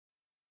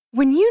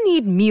When you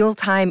need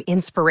mealtime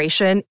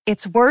inspiration,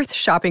 it's worth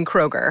shopping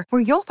Kroger,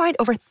 where you'll find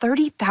over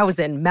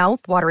 30,000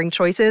 mouth-watering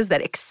choices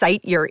that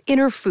excite your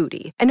inner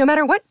foodie. And no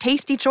matter what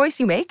tasty choice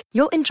you make,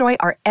 you'll enjoy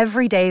our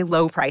everyday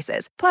low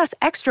prices, plus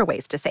extra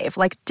ways to save,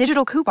 like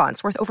digital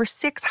coupons worth over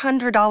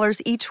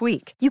 $600 each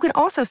week. You can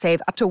also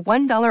save up to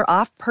 $1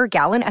 off per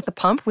gallon at the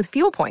pump with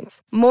fuel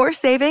points. More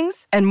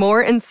savings and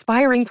more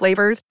inspiring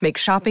flavors make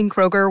shopping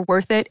Kroger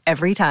worth it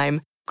every time.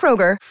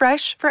 Kroger,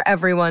 fresh for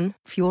everyone.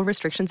 Fuel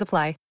restrictions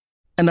apply.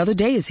 Another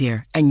day is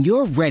here, and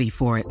you're ready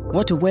for it.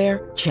 What to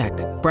wear? Check.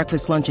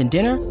 Breakfast, lunch, and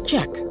dinner?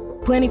 Check.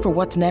 Planning for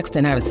what's next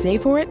and how to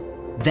save for it?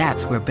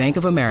 That's where Bank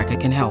of America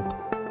can help.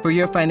 For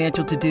your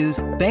financial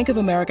to-dos, Bank of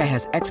America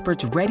has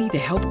experts ready to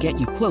help get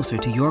you closer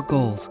to your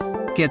goals.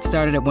 Get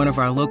started at one of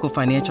our local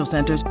financial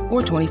centers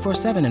or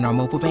 24/7 in our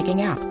mobile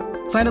banking app.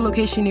 Find a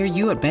location near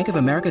you at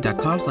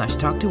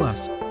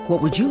bankofamerica.com/talktous.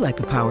 What would you like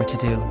the power to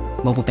do?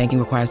 Mobile banking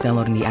requires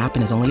downloading the app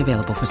and is only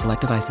available for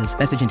select devices.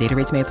 Message and data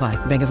rates may apply.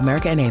 Bank of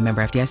America N.A.,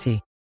 member FDIC.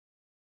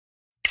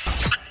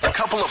 A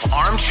couple of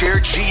armchair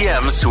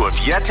GMs who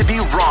have yet to be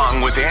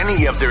wrong with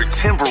any of their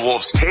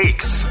Timberwolves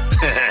takes.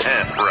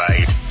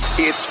 Right.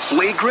 It's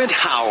Flagrant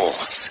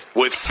Howls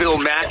with Phil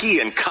Mackey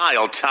and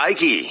Kyle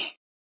Teige.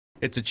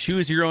 It's a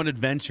choose your own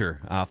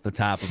adventure off the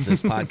top of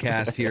this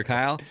podcast here,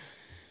 Kyle.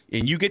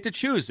 And you get to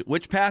choose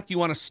which path you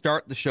want to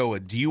start the show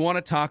with. Do you want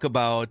to talk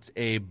about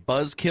a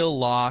buzzkill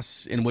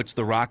loss in which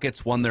the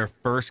Rockets won their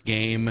first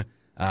game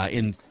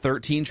in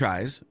 13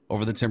 tries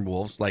over the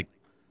Timberwolves, like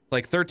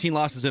 13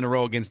 losses in a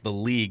row against the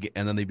league,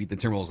 and then they beat the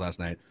Timberwolves last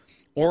night?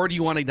 Or do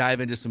you want to dive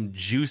into some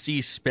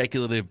juicy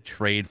speculative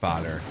trade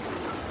fodder?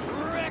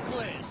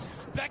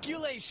 Reckless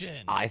speculation.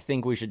 I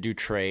think we should do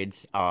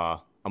trades.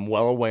 I'm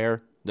well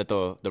aware that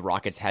the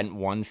Rockets hadn't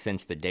won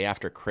since the day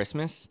after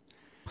Christmas.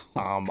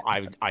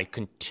 I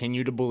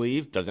continue to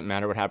believe, doesn't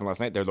matter what happened last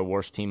night, they're the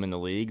worst team in the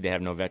league. They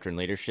have no veteran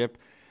leadership.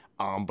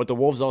 But the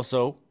Wolves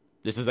also,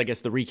 this is, I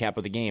guess, the recap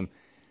of the game,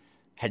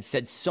 had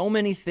said so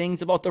many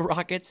things about the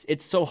Rockets.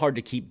 It's so hard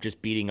to keep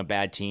just beating a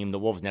bad team. The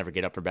Wolves never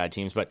get up for bad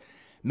teams. But,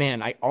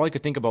 man, all I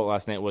could think about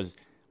last night was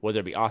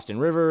whether it be Austin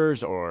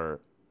Rivers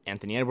or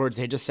Anthony Edwards.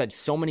 They just said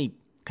so many,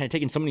 kind of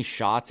taking so many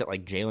shots at,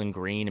 like, Jalen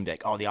Green and be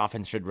like, oh, the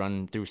offense should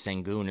run through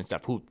Sengun and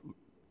stuff.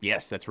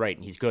 Yes, that's right,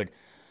 and he's good.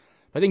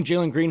 I think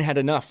Jalen Green had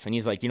enough, and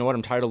he's like, you know what,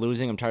 I'm tired of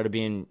losing. I'm tired of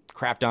being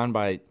crapped on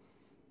by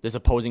this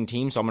opposing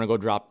team, so I'm going to go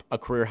drop a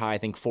career high, I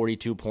think,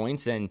 42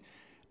 points. And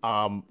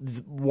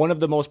one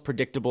of the most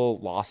predictable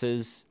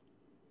losses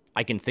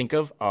I can think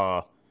of,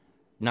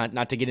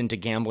 not to get into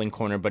gambling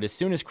corner, but as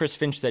soon as Chris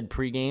Finch said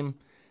pregame,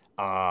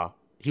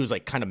 he was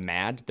like kind of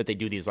mad that they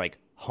do these like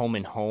home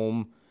and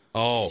home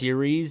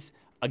series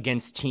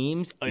against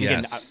teams. And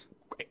yes. Again,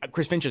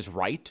 Chris Finch is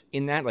right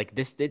in that. Like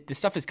this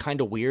stuff is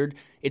kind of weird.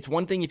 It's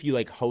one thing if you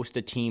like host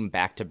a team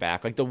back to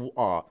back, like the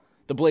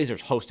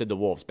Blazers hosted the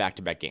Wolves back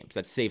to back games.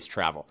 That saves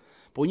travel.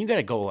 But when you got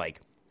to go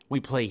like we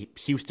play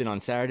Houston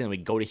on Saturday and we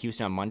go to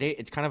Houston on Monday,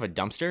 it's kind of a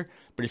dumpster.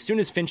 But as soon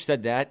as Finch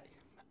said that,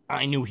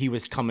 I knew he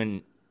was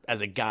coming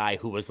as a guy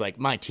who was like,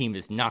 my team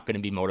is not going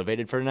to be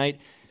motivated for tonight.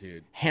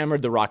 Dude,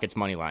 hammered the Rockets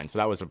money line, so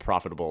that was a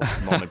profitable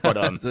moment.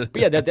 But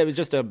yeah, that was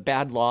just a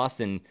bad loss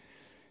and.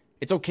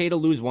 It's okay to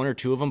lose one or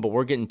two of them, but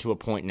we're getting to a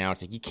point now.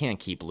 It's like you can't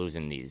keep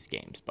losing these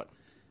games. But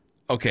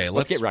okay,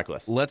 let's get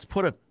reckless. Let's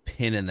put a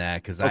pin in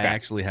that because I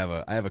actually have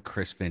a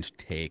Chris Finch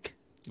take.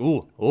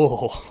 Ooh,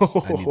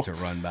 I need to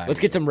run back. Let's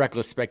get some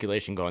reckless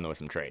speculation going though with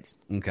some trades.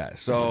 Okay,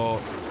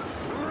 so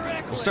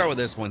we'll start with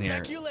this one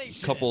here.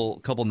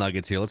 Couple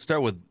nuggets here. Let's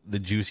start with the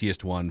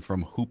juiciest one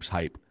from Hoops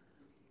Hype.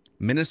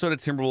 Minnesota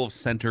Timberwolves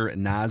center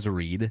Naz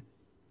Reid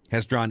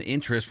has drawn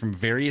interest from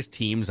various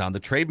teams on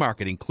the trade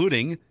market,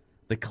 including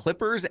the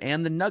Clippers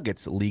and the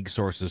Nuggets, league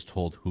sources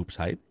told Hoops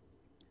Hype.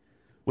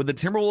 With the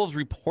Timberwolves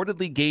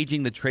reportedly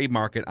gauging the trade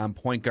market on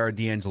point guard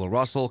D'Angelo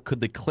Russell,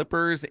 could the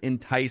Clippers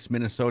entice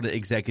Minnesota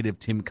executive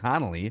Tim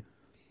Connolly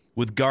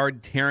with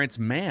guard Terrence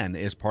Mann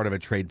as part of a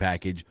trade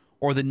package,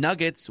 or the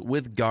Nuggets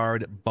with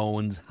guard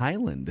Bones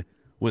Highland,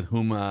 with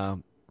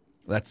whom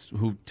that's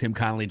who Tim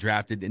Connolly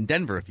drafted in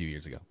Denver a few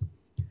years ago.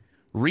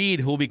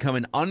 Reid, who will become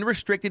an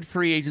unrestricted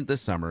free agent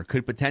this summer,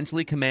 could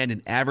potentially command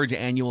an average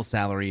annual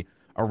salary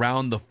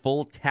around the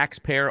full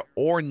taxpayer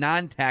or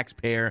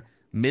non-taxpayer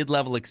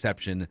mid-level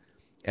exception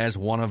as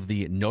one of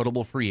the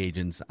notable free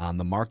agents on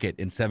the market.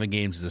 In 7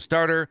 games as a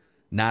starter,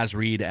 Naz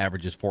Reid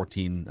averages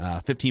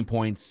 15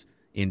 points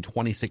in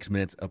 26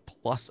 minutes, a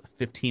plus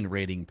 15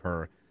 rating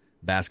per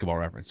Basketball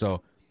Reference.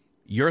 So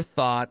your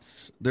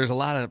thoughts, there's a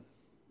lot of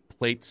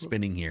plates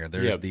spinning here.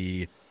 There's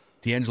the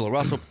D'Angelo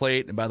Russell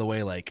plate. And by the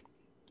way, like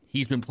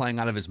he's been playing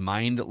out of his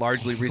mind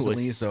largely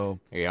recently. So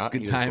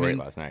good timing.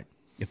 Last night.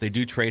 If they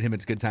do trade him,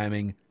 it's good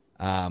timing.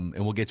 And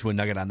we'll get to a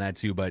nugget on that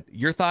too. But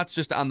your thoughts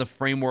just on the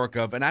framework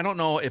of, and I don't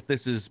know if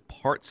this is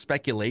part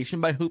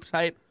speculation by Hoops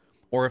Hype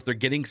or if they're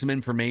getting some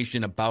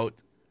information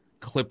about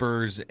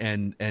Clippers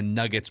and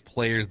Nuggets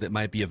players that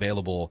might be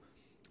available.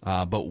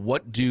 But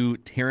what do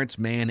Terrence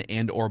Mann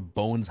and or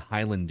Bones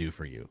Highland do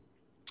for you?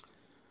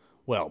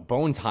 Well,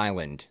 Bones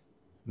Highland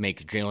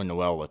makes Jalen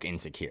Noel look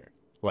insecure.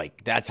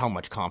 Like, that's how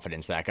much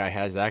confidence that guy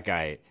has. That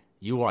guy,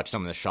 you watch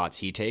some of the shots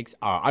he takes.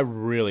 I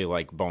really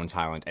like Bones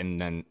Highland, and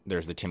then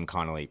there's the Tim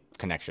Connolly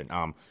connection.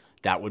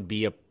 That would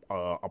be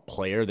a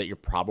player that you're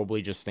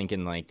probably just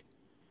thinking, like,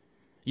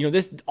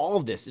 all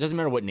of this, it doesn't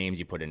matter what names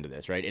you put into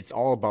this, right? It's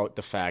all about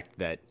the fact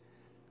that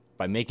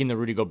by making the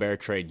Rudy Gobert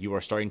trade, you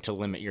are starting to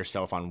limit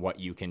yourself on what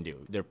you can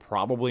do. They're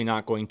probably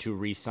not going to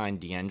re-sign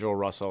D'Angelo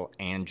Russell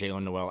and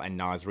Jalen Noel and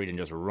Naz Reid and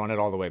just run it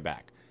all the way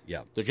back.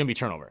 Yeah. There's going to be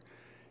turnover.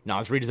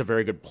 Naz Reid is a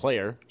very good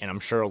player, and I'm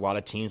sure a lot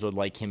of teams would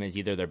like him as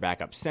either their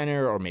backup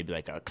center or maybe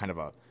like a kind of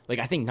a, like,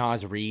 I think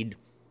Naz Reid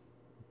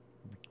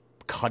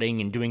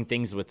cutting and doing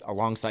things with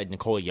alongside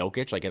Nikola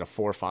Jokic, like at a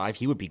 4-5,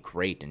 he would be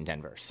great in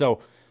Denver. So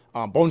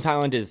Bones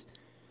Highland is,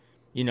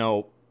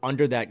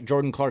 under that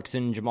Jordan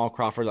Clarkson, Jamal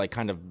Crawford, like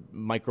kind of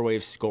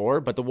microwave score,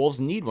 but the Wolves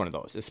need one of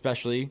those,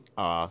 especially,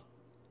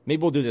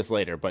 maybe we'll do this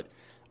later, but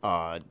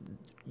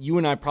you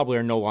and I probably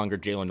are no longer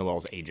Jalen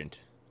Noel's agent.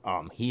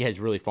 He has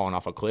really fallen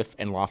off a cliff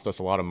and lost us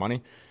a lot of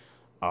money.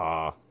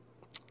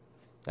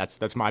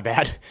 That's my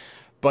bad.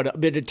 But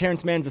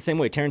Terrence Mann's the same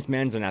way. Terrence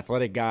Mann's an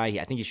athletic guy.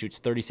 I think he shoots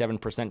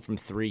 37% from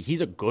three.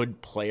 He's a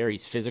good player.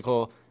 He's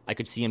physical. I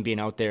could see him being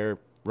out there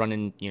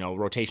running,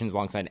 rotations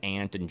alongside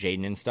Ant and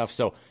Jaden and stuff.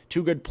 So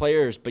 2 good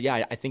players. But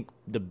yeah, I think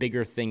the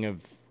bigger thing of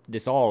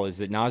this all is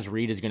that Naz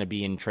Reid is going to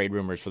be in trade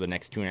rumors for the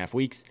next 2.5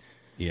 weeks.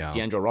 Yeah.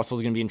 D'Angelo Russell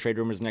is going to be in trade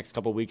rumors the next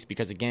couple of weeks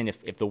because, again,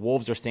 if the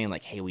Wolves are saying,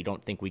 like, hey, we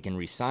don't think we can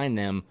re-sign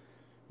them,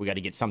 we got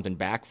to get something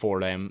back for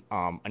them.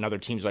 Another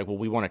team's like, well,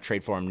 we want to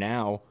trade for him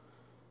now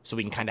so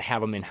we can kind of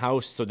have him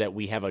in-house so that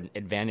we have an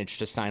advantage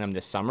to sign him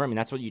this summer. I mean,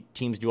 that's what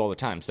teams do all the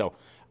time. So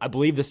I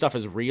believe this stuff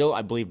is real.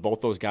 I believe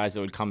both those guys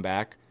that would come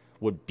back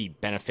would be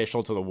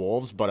beneficial to the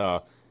Wolves.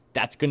 But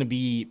that's going to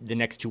be the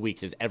next 2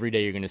 weeks is every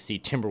day you're going to see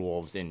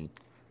Timberwolves in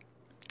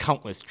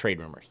countless trade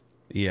rumors.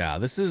 Yeah,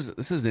 this is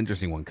an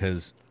interesting one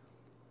because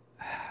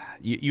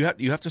you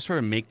have to sort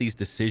of make these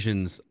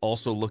decisions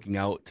also looking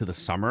out to the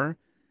summer.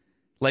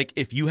 Like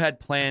if you had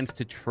plans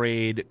to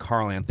trade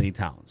Karl Anthony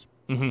Towns,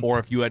 or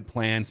if you had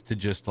plans to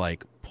just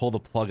like pull the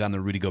plug on the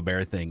Rudy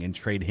Gobert thing and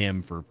trade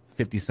him for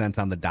 50 cents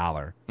on the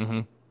dollar,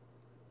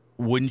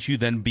 wouldn't you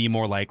then be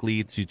more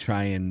likely to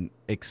try and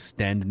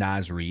extend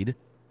Naz Reid?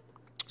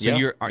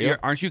 So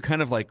aren't you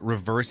kind of like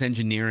reverse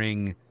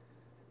engineering,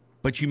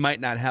 but you might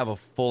not have a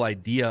full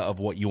idea of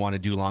what you want to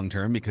do long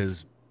term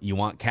because you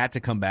want Cat to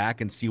come back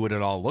and see what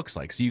it all looks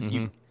like. So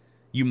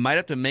you might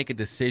have to make a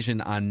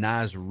decision on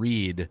Naz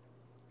Reid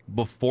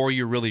before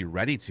you're really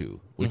ready to,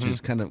 which is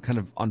kind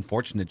of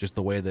unfortunate, just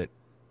the way that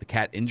the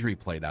Cat injury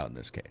played out in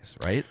this case,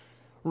 right?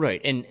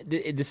 Right, and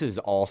this is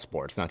all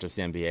sports, not just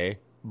the NBA.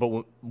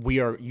 But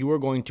you are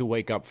going to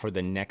wake up for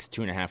the next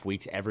 2.5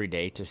 weeks every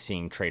day to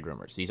seeing trade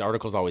rumors. These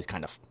articles always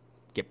kind of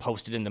get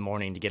posted in the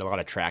morning to get a lot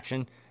of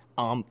traction.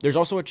 There's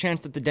also a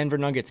chance that the Denver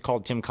Nuggets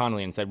called Tim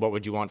Connolly and said, "What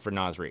would you want for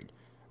Naz Reid?"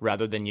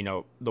 Rather than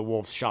the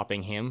Wolves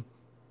shopping him.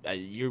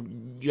 You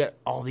got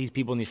all these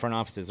people in these front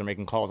offices are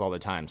making calls all the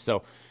time.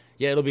 So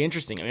yeah, it'll be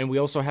interesting. I mean, we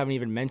also haven't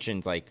even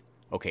mentioned, like,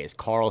 okay, is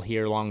Karl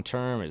here long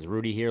term? Is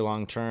Rudy here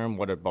long term?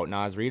 What about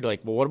Naz Reid?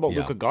 Like, well, what about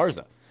Luka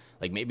Garza?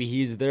 Like, maybe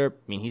he's there. I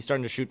mean, he's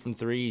starting to shoot from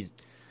three. He's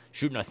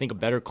shooting, I think, a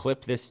better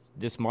clip this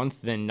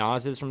month than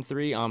Naz is from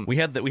three. We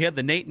had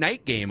the Nate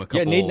Knight game a couple.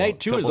 Yeah, Nate Knight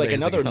too is like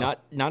another ago.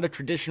 not a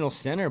traditional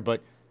center,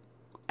 but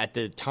at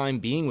the time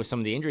being with some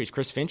of the injuries,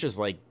 Chris Finch is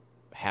like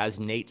has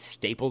Nate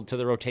stapled to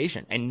the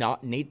rotation, and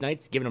not Nate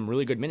Knight's giving him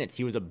really good minutes.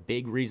 He was a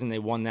big reason they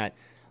won that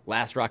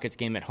last Rockets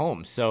game at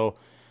home. So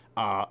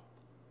I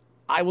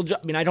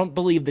don't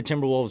believe the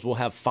Timberwolves will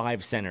have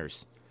 5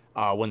 centers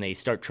when they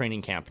start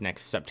training camp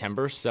next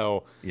September.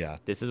 So yeah,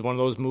 this is one of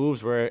those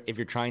moves where if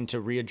you're trying to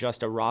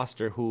readjust a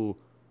roster who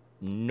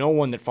no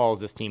one that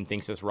follows this team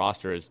thinks this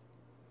roster is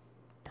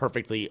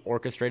perfectly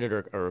orchestrated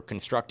or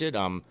constructed,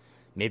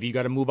 maybe you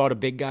got to move out a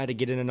big guy to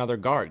get in another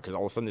guard because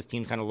all of a sudden this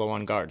team's kind of low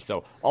on guard.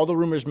 So all the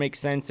rumors make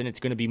sense, and it's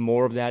going to be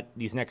more of that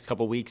these next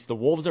couple weeks. The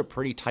Wolves are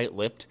pretty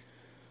tight-lipped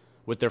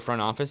with their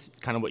front office. It's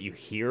kind of what you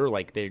hear.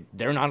 Like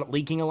they're not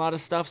leaking a lot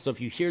of stuff. So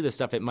if you hear this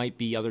stuff, it might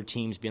be other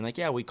teams being like,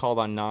 yeah, we called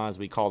on Naz,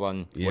 we called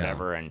on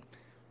whatever, and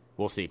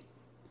we'll see.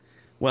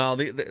 Well,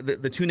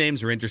 the 2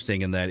 names are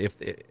interesting in that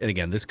and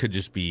again, this could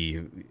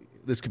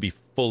be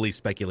fully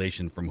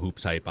speculation from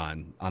Hoops Hype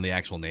on the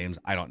actual names.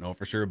 I don't know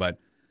for sure, but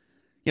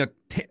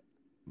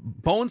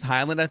Bones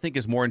Highland I think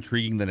is more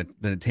intriguing than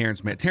a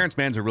Terrence Mann. Terrence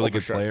Mann's a really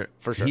good player.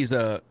 For sure.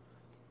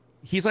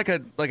 He's like a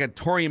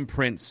Taurean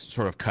Prince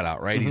sort of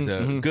cutout, right? He's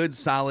a good,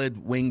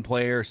 solid wing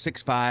player,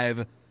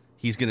 6'5".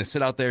 He's going to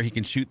sit out there. He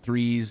can shoot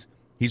threes.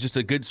 He's just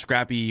a good,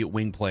 scrappy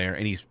wing player,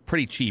 and he's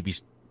pretty cheap.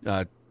 He's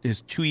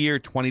his 2-year,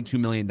 $22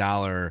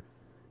 million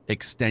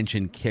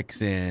extension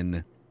kicks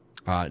in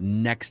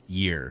next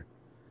year.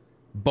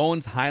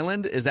 Bones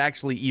Highland is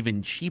actually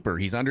even cheaper.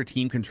 He's under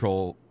team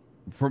control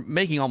for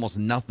making almost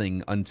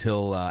nothing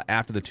until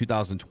after the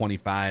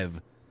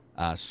 2025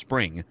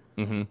 spring.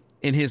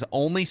 In his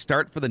only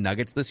start for the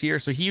Nuggets this year,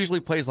 so he usually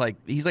plays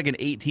he's like an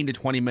 18 to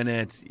 20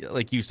 minutes,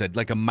 like you said,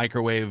 like a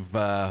microwave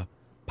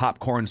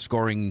popcorn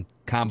scoring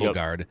combo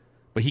guard,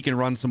 but he can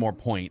run some more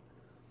point.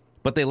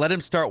 but they let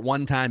him start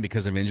one time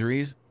because of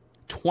injuries.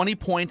 20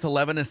 points,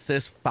 11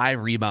 assists,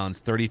 5 rebounds,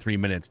 33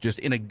 minutes, just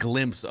in a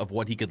glimpse of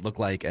what he could look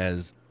like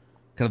as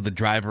kind of the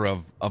driver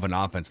of an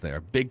offense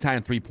there.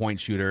 Big-time three-point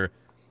shooter,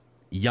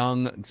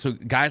 young. So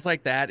guys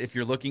like that, if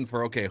you're looking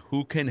for, okay,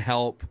 who can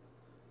help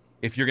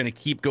if you're going to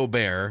keep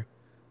Gobert,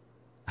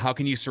 how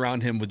can you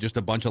surround him with just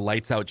a bunch of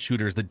lights-out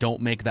shooters that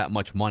don't make that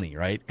much money,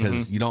 right?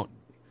 Because you don't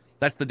 –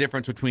 that's the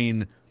difference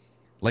between –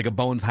 like a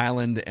Bones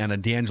Highland and a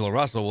D'Angelo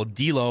Russell. Well,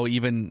 D'Lo,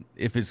 even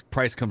if his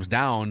price comes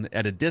down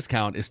at a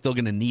discount, is still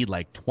going to need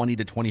like $20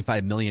 to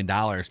 $25 million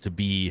to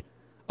be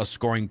a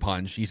scoring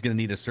punch. He's going to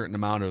need a certain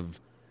amount of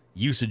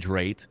usage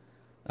rate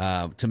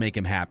to make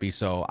him happy.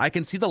 So I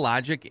can see the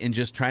logic in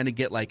just trying to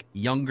get like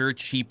younger,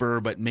 cheaper,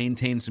 but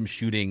maintain some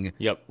shooting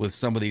with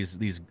some of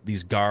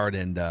these guard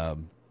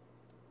and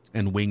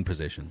wing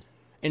positions.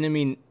 And I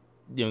mean,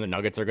 you know, the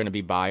Nuggets are going to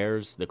be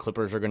buyers. The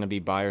Clippers are going to be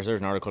buyers.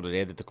 There's an article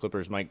today that the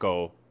Clippers might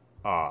go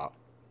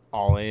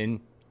all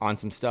in on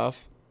some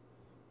stuff.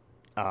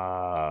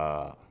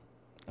 Oh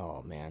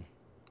man.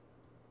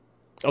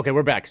 Okay,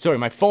 we're back. Sorry,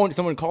 my phone.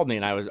 Someone called me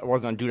and I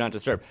wasn't on Do Not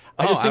Disturb.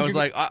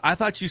 I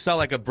thought you saw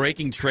like a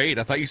breaking trade.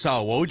 I thought you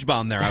saw a Woj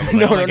bomb there. I was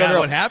like, no,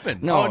 what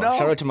happened? No,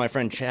 shout out to my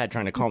friend Chad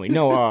trying to call me.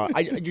 No,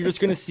 you're just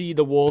gonna see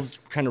the Wolves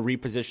kind of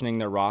repositioning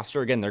their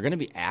roster again. They're gonna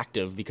be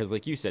active because,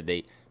 like you said,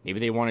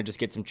 maybe they want to just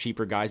get some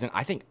cheaper guys. And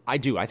I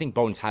think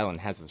Bones Highland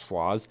has his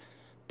flaws.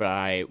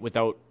 But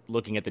without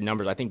looking at the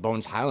numbers, I think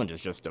Bones Highland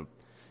is just a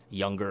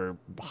younger,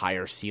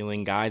 higher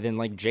ceiling guy than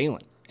like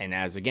Jalen.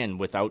 And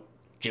without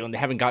Jalen, they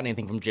haven't gotten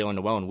anything from Jalen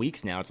Noel in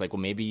weeks now. It's like, well,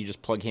 maybe you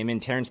just plug him in.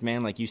 Terrence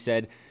Mann, like you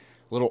said,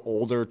 a little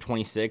older,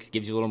 26,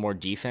 gives you a little more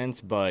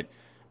defense. But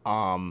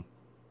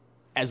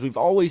as we've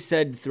always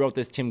said throughout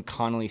this Tim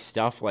Connolly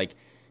stuff, like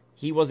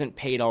he wasn't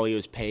paid all he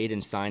was paid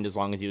and signed as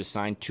long as he was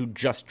signed to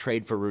just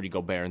trade for Rudy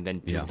Gobert and then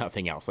do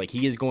nothing else. Like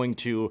he is going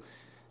to.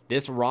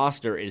 This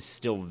roster is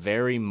still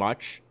very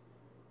much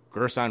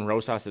Gerson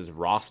Rosas'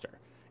 roster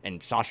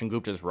and Sachin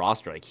Gupta's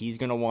roster. Like he's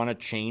going to want to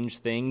change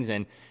things,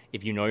 and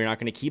if you know you're not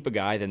going to keep a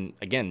guy, then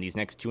again, these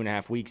next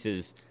 2.5 weeks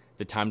is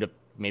the time to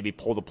maybe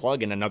pull the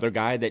plug. And another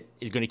guy that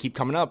is going to keep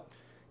coming up,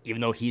 even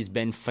though he's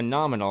been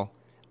phenomenal,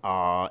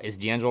 is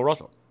D'Angelo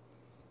Russell.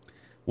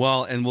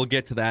 Well, and we'll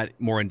get to that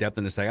more in depth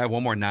in a second. I have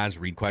one more Naz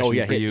Reid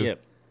question for you.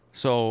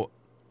 So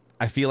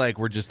I feel like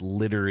we're just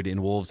littered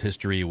in Wolves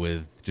history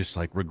with just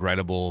like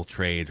regrettable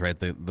trades, right?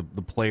 The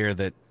player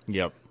that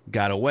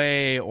got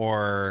away,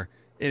 and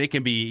it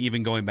can be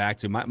even going back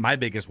to my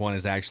biggest one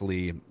is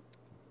actually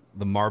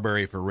the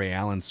Marbury for Ray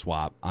Allen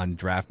swap on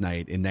draft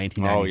night in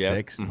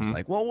 1996. It's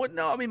like, well, what?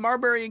 No, I mean,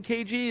 Marbury and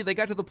KG, they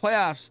got to the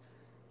playoffs.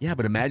 Yeah,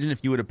 but imagine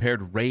if you would have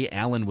paired Ray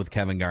Allen with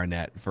Kevin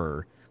Garnett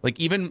for like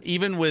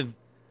even with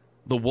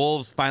the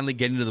Wolves finally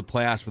getting to the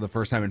playoffs for the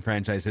first time in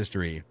franchise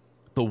history.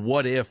 The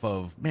what if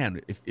of,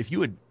 man, if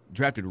you had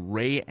drafted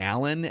Ray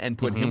Allen and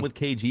put him with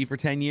KG for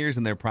 10 years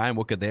in their prime,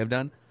 what could they have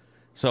done?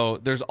 So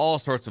there's all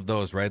sorts of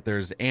those, right?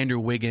 There's Andrew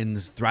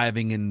Wiggins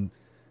thriving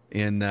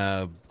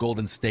in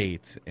Golden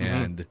State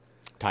and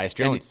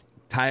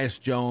Tyus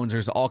Jones.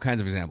 There's all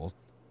kinds of examples.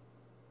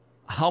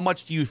 How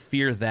much do you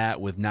fear that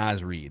with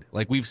Naz Reid?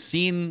 Like we've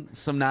seen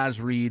some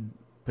Naz Reid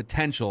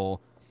potential.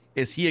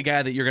 Is he a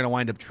guy that you're going to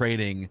wind up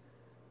trading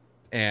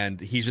and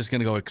he's just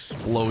going to go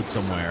explode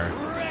somewhere?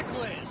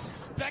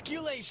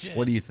 Speculation.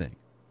 What do you think?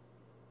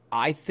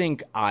 I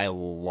think I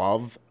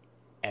love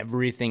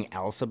everything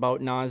else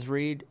about Naz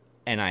Reid,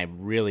 and I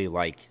really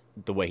like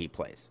the way he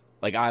plays.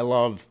 Like, I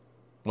love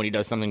when he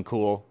does something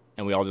cool,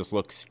 and we all just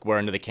look square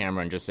into the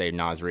camera and just say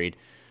Naz Reid,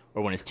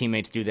 or when his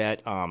teammates do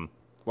that.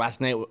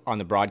 Last night on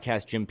the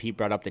broadcast, Jim Pete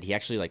brought up that he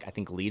actually, I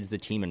think leads the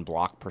team in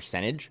block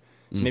percentage.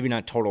 So maybe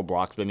not total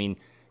blocks, but I mean,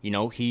 you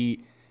know,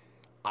 dude,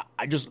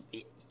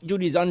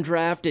 he's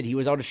undrafted. He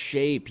was out of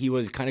shape. He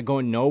was kind of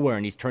going nowhere,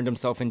 and he's turned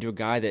himself into a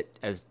guy that,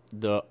 as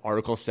the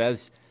article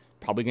says,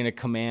 probably going to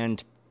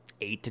command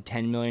 $8 to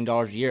 $10 million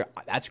a year.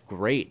 That's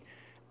great.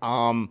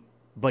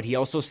 But he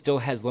also still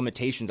has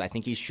limitations. I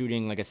think he's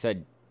shooting, like I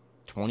said,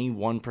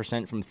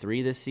 21% from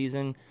three this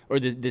season, or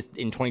this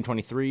in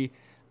 2023.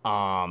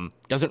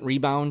 Doesn't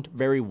rebound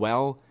very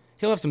well.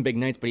 He'll have some big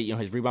nights, but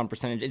his rebound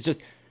percentage, it's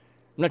just,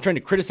 I'm not trying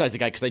to criticize the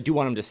guy because I do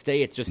want him to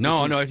stay. It's just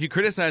no. If you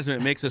criticize him,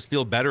 it makes us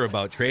feel better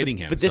about trading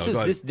him. But this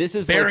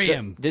is bury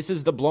him. This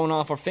is the blown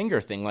off a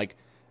finger thing. Like,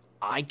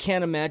 I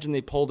can't imagine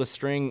they pulled a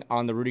string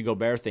on the Rudy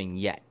Gobert thing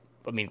yet.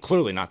 I mean,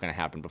 clearly not going to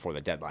happen before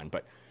the deadline.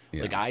 But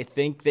I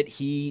think that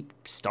he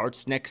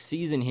starts next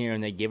season here,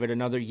 and they give it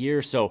another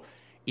year. So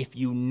if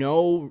you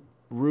know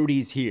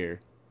Rudy's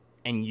here,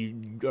 and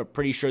you are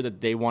pretty sure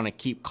that they want to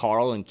keep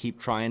Carl and keep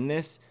trying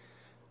this.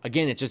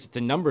 Again, it's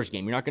a numbers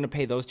game. You're not going to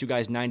pay those two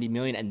guys $90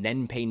 million and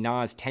then pay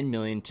Naz $10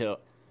 million to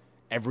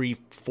every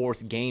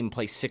fourth game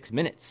play 6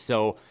 minutes.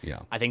 So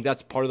I think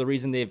that's part of the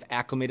reason they've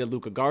acclimated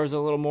Luka Garza a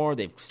little more.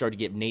 They've started to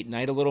give Nate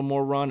Knight a little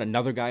more run,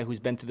 another guy who's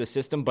been through the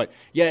system. But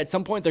at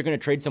some point they're going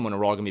to trade someone and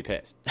we're all going to be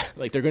pissed.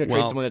 Like they're going to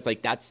trade someone that's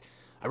like,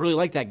 I really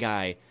like that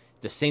guy.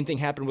 The same thing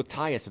happened with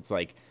Tyus. It's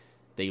like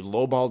they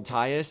lowballed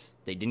Tyus.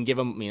 They didn't give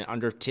him,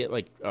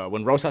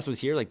 when Rosas was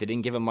here, they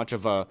didn't give him much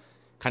of a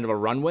kind of a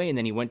runway, and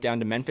then he went down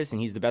to Memphis, and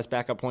he's the best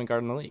backup point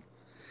guard in the league.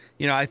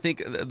 You know, I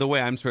think the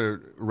way I'm sort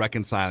of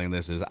reconciling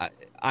this is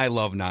I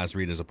love Naz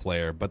Reid as a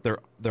player, but there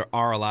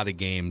are a lot of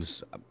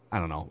games, I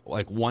don't know,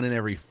 like 1 in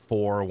every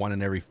 4, 1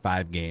 in every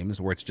 5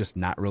 games where it's just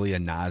not really a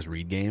Naz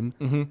Reid game,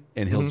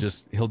 and he'll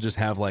just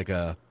have like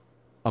a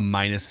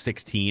minus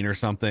 16 or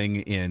something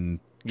in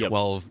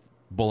 12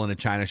 bull in a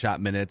China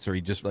shot minutes, or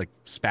he just like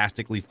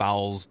spastically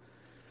fouls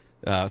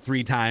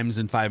 3 times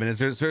in 5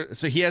 minutes.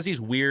 So he has these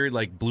weird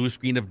like blue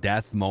screen of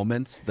death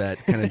moments that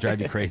kind of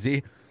drive you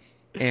crazy.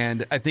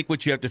 And I think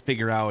what you have to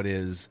figure out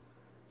is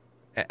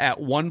at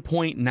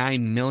 $1.9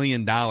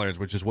 million,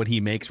 which is what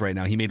he makes right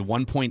now. He made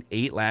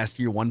 1.8 last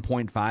year,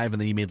 1.5, and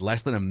then he made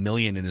less than $1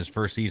 million in his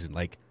first season.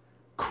 Like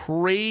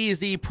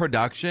crazy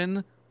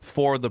production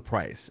for the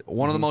price.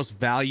 One of the most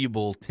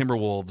valuable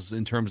Timberwolves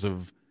in terms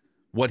of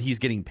what he's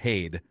getting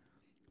paid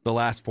the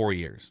last 4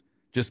 years.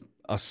 Just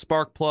a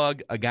spark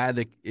plug, a guy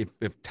that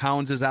if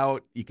Towns is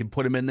out, you can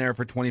put him in there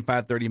for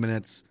 25, 30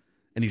 minutes.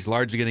 And he's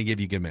largely going to give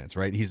you good minutes,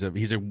 right? He's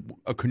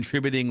a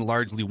contributing,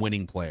 largely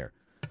winning player.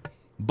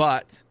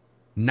 But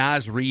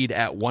Naz Reid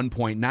at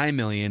 $1.9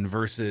 million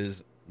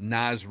versus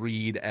Naz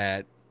Reid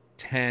at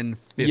 10,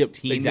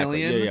 15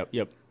 million.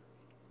 Yep.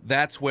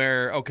 That's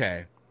where,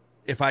 okay,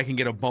 if I can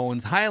get a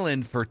Bones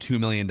Highland for $2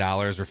 million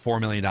or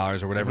 $4 million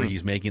or whatever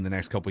he's making the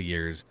next couple of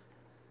years,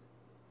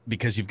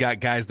 because you've got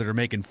guys that are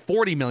making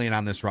 $40 million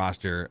on this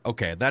roster.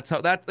 Okay,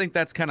 I think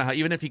that's kind of how,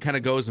 even if he kind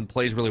of goes and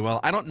plays really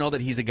well, I don't know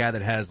that he's a guy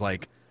that has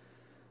like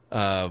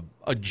a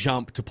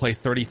jump to play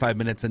 35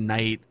 minutes a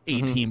night,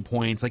 18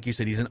 points. Like you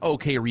said, he's an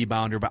okay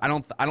rebounder, but I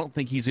don't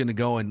think he's going to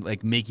go and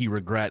like make you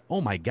regret, oh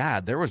my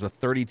God, there was a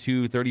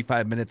 32,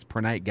 35 minutes per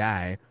night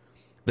guy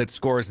that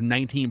scores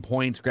 19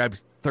 points,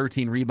 grabs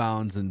 13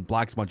 rebounds, and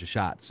blocks a bunch of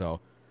shots. So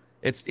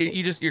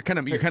you're kind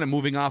of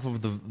moving off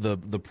of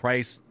the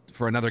price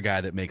for another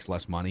guy that makes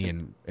less money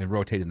and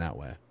rotating that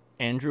way.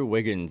 Andrew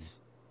Wiggins,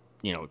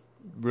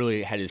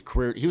 really had his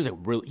career. He was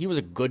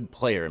a good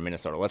player in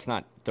Minnesota. Let's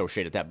not throw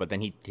shade at that. But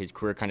then his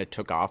career kind of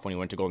took off when he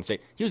went to Golden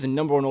State. He was a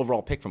number 1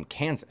 overall pick from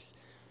Kansas.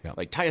 Yep.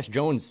 Like Tyus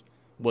Jones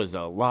was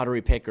a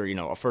lottery pick or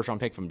a first round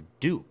pick from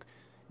Duke.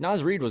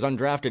 Naz Reid was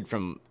undrafted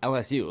from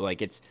LSU.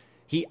 Like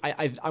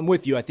I'm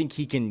with you. I think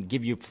he can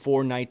give you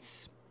 4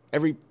 nights.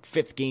 Every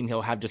 5th game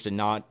he'll have just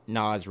a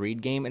Naz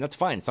Reid game, and that's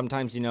fine.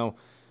 Sometimes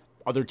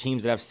other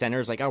teams that have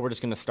centers like, we're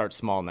just going to start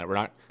small tonight. We're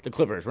not the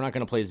Clippers. We're not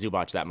going to play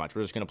Zubac that much.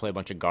 We're just going to play a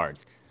bunch of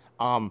guards.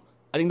 I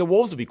think the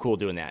Wolves would be cool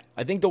doing that.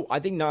 I think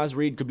Naz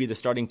Reid could be the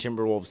starting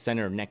Timberwolves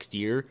center next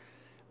year,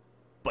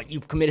 but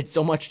you've committed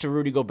so much to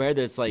Rudy Gobert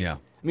that it's like, I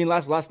mean,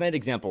 last night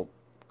example,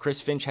 Chris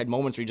Finch had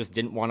moments where he just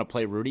didn't want to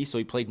play Rudy, so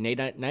he played Nate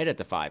at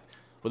the 5.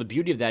 Well, the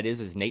beauty of that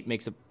is Nate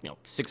makes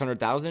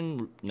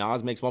 $600,000,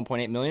 Naz makes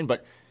 $1.8 million,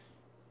 but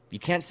you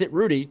can't sit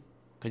Rudy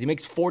because he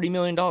makes $40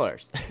 million.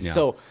 Yeah.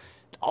 So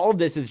all of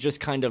this is just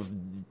kind of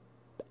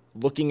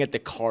looking at the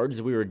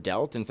cards we were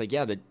dealt, and it's like,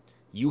 that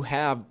you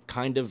have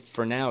kind of,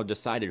 for now,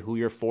 decided who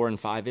your 4 and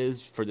 5 is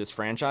for this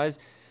franchise.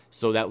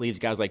 So that leaves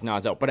guys like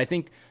Naz out. But I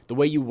think the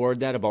way you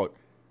word that about,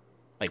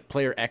 like,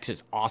 player X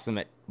is awesome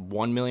at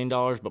 $1 million,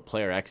 but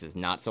player X is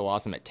not so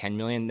awesome at $10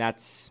 million,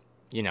 that's,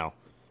 you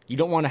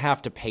don't want to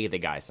have to pay the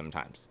guy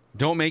sometimes.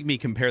 Don't make me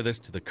compare this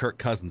to the Kirk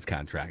Cousins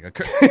contract.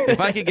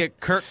 If I could get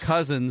Kirk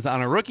Cousins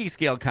on a rookie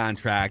scale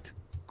contract,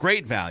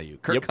 great value.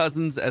 Kirk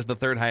Cousins as the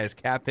 3rd highest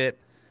cap hit,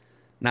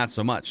 not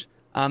so much.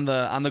 On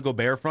the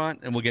Gobert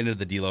front, and we'll get into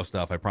the D'Lo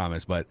stuff, I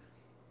promise, but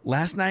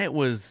last night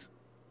was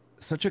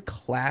such a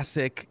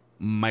classic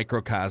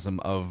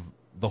microcosm of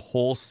the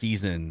whole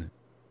season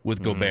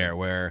with Gobert,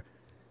 where,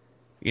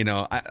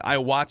 I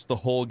watched the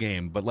whole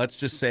game, but let's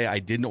just say I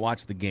didn't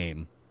watch the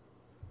game,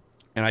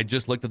 and I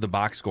just looked at the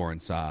box score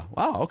and saw,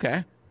 wow,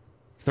 okay,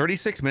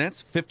 36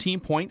 minutes, 15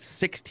 points,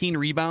 16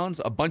 rebounds,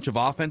 a bunch of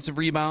offensive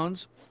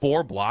rebounds,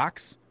 4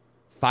 blocks,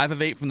 5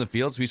 of 8 from the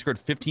field, so he scored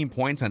 15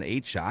 points on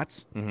 8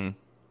 shots.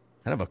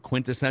 Kind of a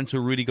quintessential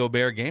Rudy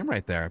Gobert game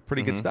right there.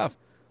 Pretty good stuff.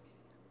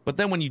 But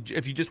then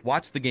if you just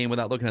watch the game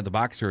without looking at the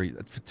box score,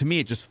 to me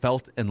it just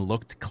felt and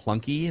looked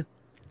clunky.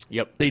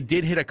 Yep. They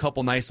did hit a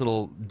couple nice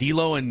little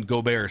D'Lo and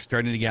Gobert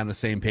starting to get on the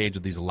same page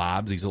with these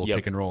lobs, these little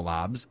pick and roll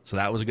lobs. So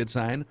that was a good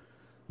sign.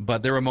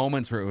 But there were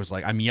moments where it was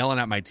like, I'm yelling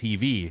at my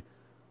TV,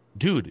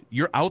 dude,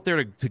 you're out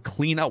there to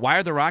clean up. Why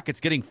are the Rockets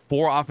getting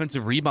 4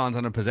 offensive rebounds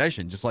on a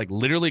possession? Just like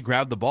literally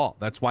grab the ball.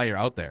 That's why you're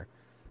out there.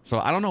 So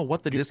I don't know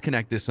what the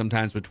disconnect is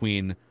sometimes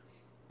between,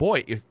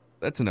 boy, if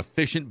that's an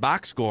efficient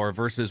box score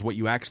versus what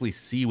you actually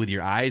see with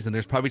your eyes. And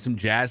there's probably some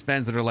Jazz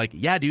fans that are like,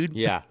 yeah, dude.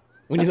 Yeah.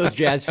 We need those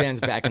Jazz fans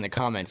back in the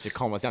comments to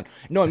calm us down.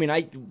 No, I mean,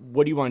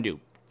 what do you want to do?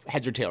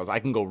 Heads or tails? I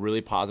can go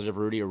really positive,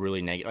 Rudy, or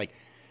really negative. Like,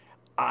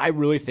 I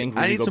really think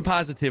Rudy I need some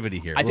positivity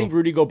here. I think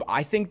Rudy Gobert.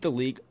 I think the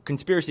league,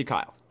 conspiracy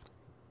Kyle,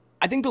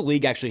 I think the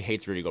league actually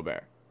hates Rudy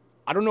Gobert.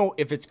 I don't know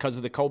if it's because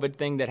of the COVID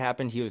thing that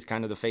happened. He was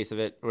kind of the face of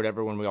it or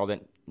whatever when we all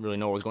didn't really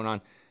know what was going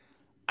on.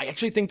 I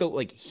actually think that,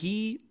 like,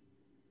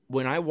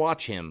 when I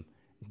watch him,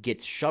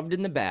 gets shoved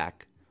in the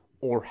back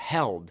or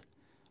held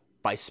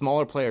by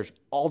smaller players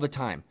all the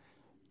time.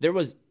 There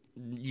was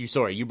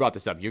you brought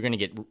this up. You're going to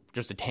get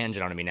just a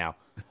tangent on me now.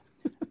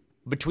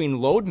 Between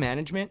load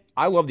management,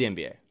 I love the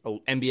NBA, an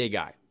NBA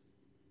guy.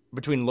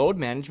 Between load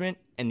management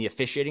and the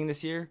officiating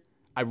this year,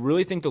 I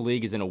really think the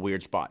league is in a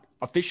weird spot.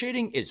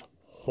 Officiating is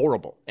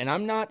horrible. And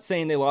I'm not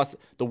saying they lost.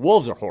 The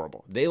Wolves are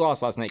horrible. They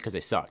lost last night because they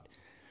sucked.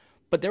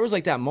 But there was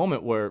like that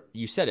moment where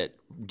you said it.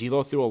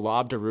 D'Lo threw a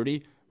lob to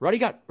Rudy. Rudy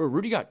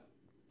got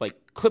like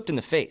clipped in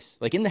the face,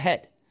 like in the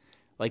head.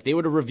 Like they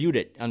would have reviewed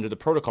it under the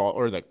protocol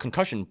or the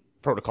concussion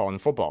protocol in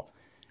football.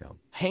 Yeah.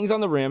 Hangs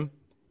on the rim,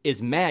 is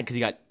mad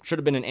because should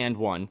have been an and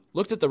one.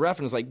 Looks at the ref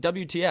and is like,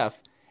 WTF.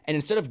 And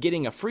instead of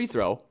getting a free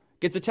throw,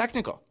 gets a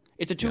technical.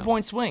 It's a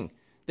 2-point swing.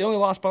 They only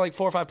lost by like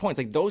 4 or 5 points.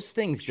 Like those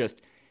things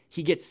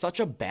he gets such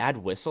a bad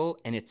whistle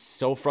and it's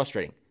so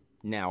frustrating.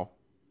 Now,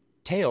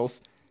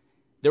 tails,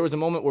 there was a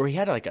moment where he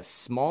had like a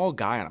small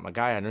guy on him, a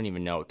guy I don't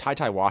even know,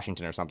 Ty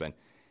Washington or something,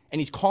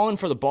 and he's calling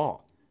for the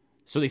ball.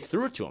 So they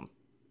threw it to him,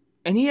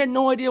 and he had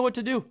no idea what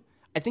to do.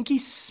 I think he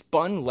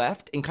spun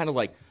left and kind of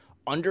like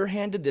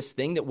underhanded this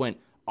thing that went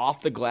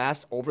off the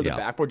glass over the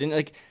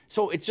backboard.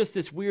 So it's just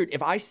this weird,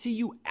 if I see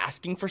you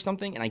asking for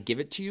something and I give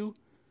it to you,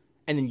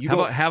 and then you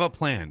have a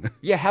plan.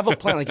 Yeah, have a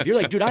plan. Like if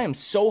you're like, dude, I am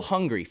so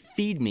hungry,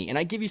 feed me, and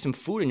I give you some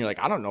food and you're like,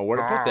 I don't know where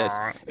to put this.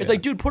 It's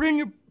like, dude, put it in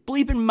your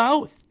bleeping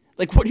mouth.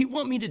 Like, what do you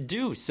want me to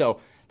do?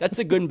 So that's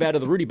the good and bad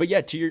of the Rudy. But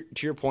yeah, to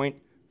your point,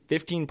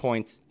 15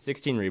 points,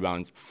 16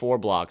 rebounds, 4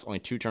 blocks, only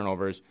 2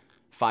 turnovers,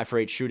 5 for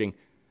 8 shooting.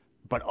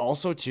 But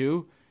also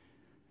too,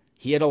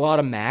 he had a lot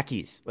of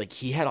Mackies. Like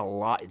he had a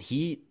lot.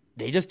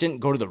 They just didn't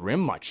go to the rim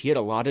much. He had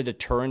a lot of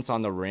deterrence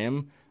on the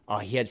rim.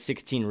 He had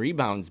 16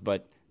 rebounds,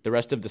 but the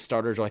rest of the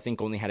starters, I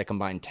think, only had a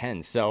combined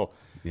 10. So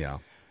yeah.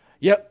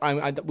 Yep,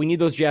 we need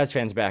those Jazz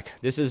fans back.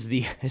 This is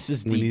the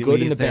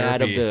good and the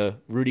bad of the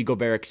Rudy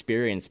Gobert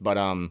experience. But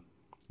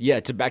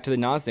back to the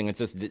Naz thing. It's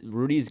just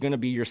Rudy's going to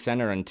be your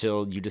center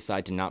until you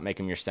decide to not make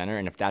him your center.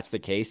 And if that's the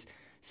case,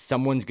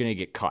 someone's going to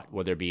get cut,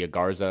 whether it be a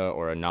Garza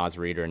or a Naz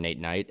Reid or a Nate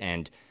Knight.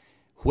 And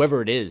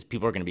whoever it is,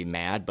 people are going to be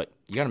mad. But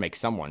you got to make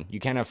someone. You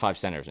can't have 5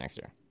 centers next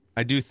year.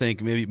 I do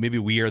think maybe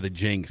we are the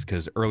jinx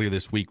because earlier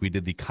this week we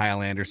did the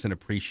Kyle Anderson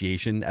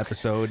appreciation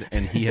episode,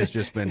 and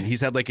he's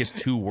had like his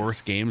 2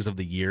 worst games of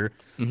the year.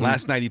 Mm-hmm.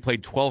 Last night he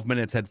played 12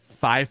 minutes, had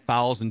 5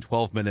 fouls in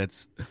 12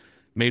 minutes,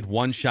 made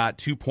 1 shot,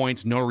 2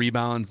 points, no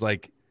rebounds.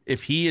 Like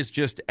if he is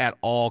just at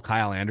all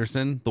Kyle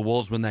Anderson, the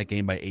Wolves win that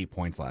game by 8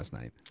 points last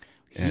night.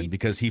 And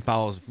because he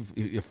fouls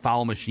a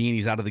foul machine,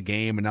 he's out of the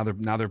game,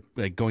 and now they're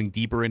like going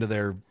deeper into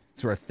their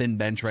sort of thin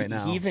bench right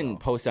now. He even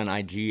posted on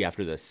IG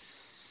after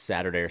this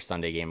Saturday or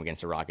Sunday game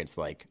against the Rockets,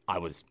 like I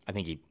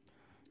think he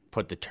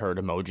put the turd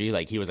emoji.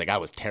 Like he was like, I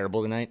was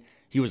terrible tonight.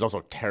 He was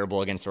also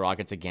terrible against the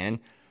Rockets again,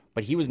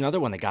 but he was another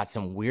one that got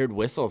some weird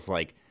whistles.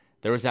 Like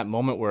there was that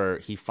moment where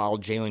he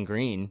fouled Jalen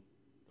Green,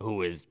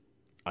 who is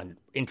an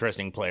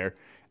interesting player,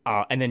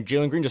 and then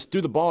Jalen Green just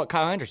threw the ball at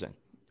Kyle Anderson.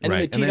 And then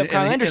they teed up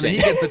Kyle Anderson. And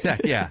then he gets the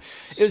tech, yeah.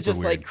 It was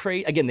just like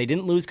crazy. Again, they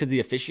didn't lose because of the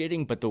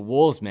officiating, but the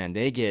Wolves, man,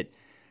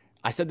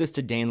 I said this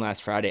to Dane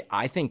last Friday,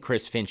 I think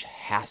Chris Finch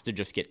has to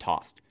just get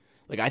tossed.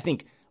 Like, I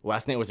think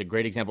last night was a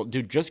great example.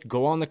 Dude, just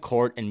go on the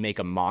court and make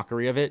a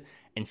mockery of it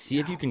and see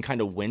if you can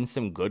kind of win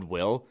some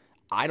goodwill.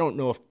 I don't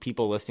know if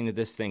people listening to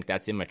this think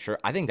that's immature.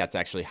 I think that's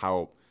actually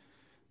how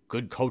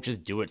good coaches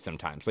do it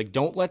sometimes. Like,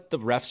 don't let the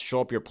refs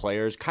show up your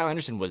players. Kyle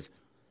Anderson was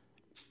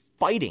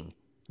fighting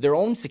their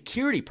own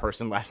security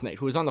person last night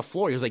who was on the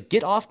floor. He was like,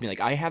 get off me. Like,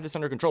 I have this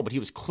under control. But he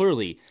was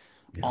clearly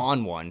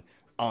on one.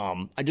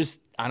 I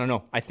don't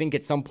know. I think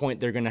at some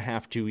point they're going to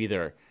have to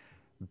either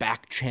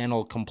back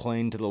channel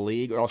complain to the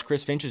league, or else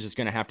Chris Finch is just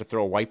going to have to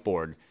throw a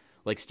whiteboard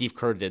like Steve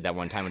Kerr did that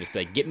one time and just be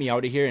like, get me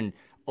out of here and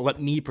let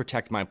me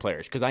protect my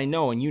players. Because I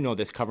know, and you know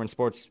this, covering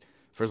sports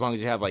for as long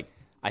as you have, like,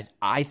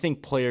 I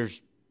think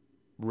players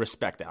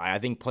respect that. I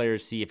think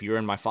players see if you're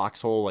in my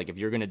foxhole, like if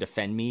you're going to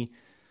defend me,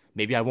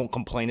 maybe I won't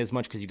complain as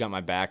much because you got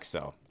my back.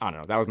 So I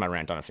don't know. That was my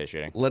rant on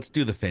officiating. Let's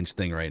do the Finch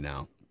thing right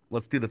now.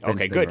 Let's do the Finch thing.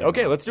 Okay, good. Right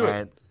okay, now. Let's do it.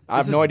 Right. I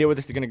have no idea where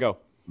this is going to go.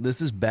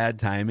 This is bad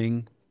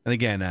timing. And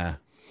again,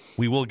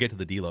 we will get to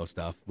the D'Lo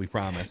stuff. We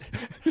promise.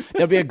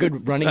 That'll be a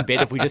good running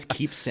bit if we just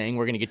keep saying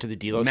we're going to get to the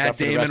D'Lo stuff. Matt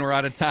Damon, we're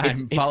out of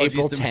time. It's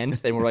April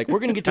 10th, and we're like, we're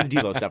going to get to the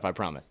D'Lo stuff, I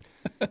promise.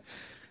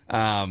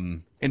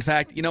 In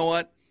fact, you know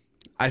what?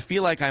 I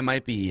feel like I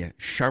might be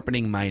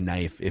sharpening my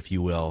knife, if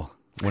you will,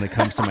 when it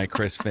comes to my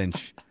Chris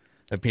Finch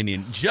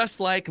opinion.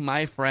 Just like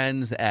my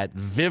friends at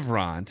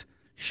Vivrant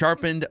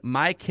sharpened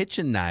my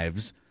kitchen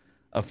knives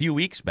a few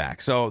weeks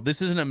back. So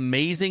this is an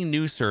amazing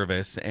new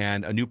service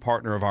and a new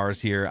partner of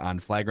ours here on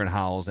Flagrant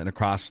Howls and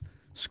across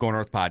Score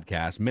North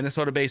Podcast.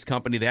 Minnesota-based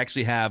company. They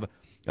actually have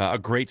a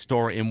great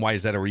store in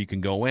Wayzata where you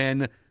can go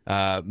in,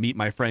 meet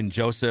my friend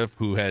Joseph,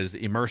 who has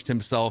immersed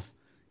himself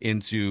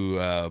into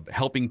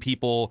helping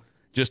people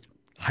just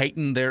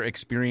heighten their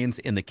experience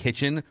in the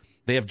kitchen.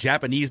 They have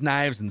Japanese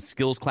knives and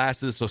skills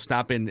classes, so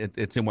stop in.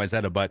 It's in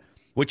Wayzata. But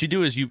what you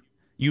do is you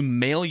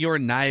mail your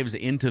knives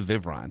into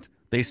Vivrant.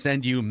 They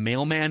send you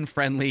mailman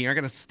friendly. You're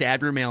not going to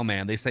stab your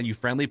mailman. They send you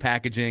friendly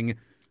packaging.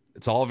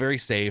 It's all very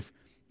safe.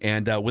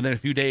 And within a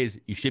few days,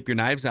 you ship your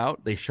knives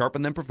out. They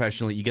sharpen them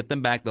professionally. You get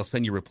them back. They'll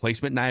send you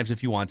replacement knives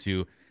if you want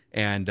to.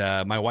 And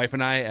my wife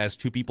and I, as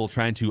two people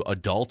trying to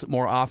adult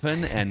more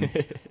often and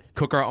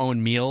cook our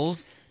own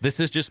meals, this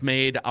has just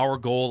made our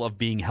goal of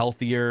being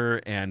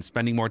healthier and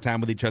spending more time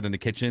with each other in the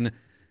kitchen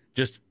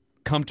just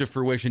come to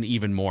fruition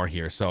even more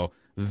here. So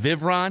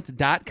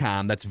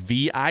Vivrant.com, that's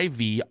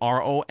Vivront.com.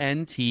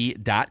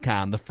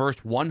 The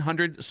first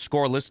 100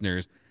 SCORE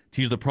listeners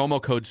to use the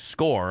promo code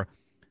SCORE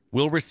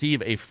will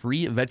receive a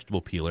free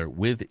vegetable peeler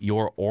with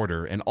your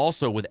order. And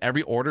also, with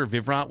every order,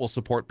 Vivrant will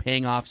support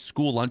paying off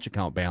school lunch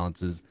account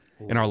balances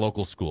in our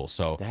local schools.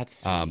 So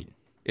that's sweet.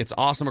 It's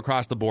awesome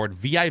across the board.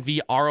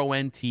 Vivront.com,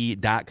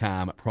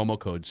 promo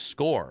code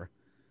SCORE.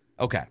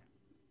 Okay.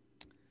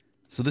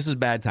 So this is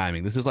bad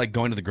timing. This is like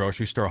going to the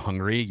grocery store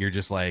hungry. You're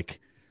just like,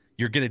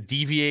 you're going to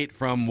deviate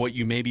from what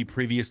you maybe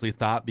previously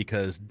thought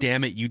because,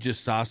 damn it, you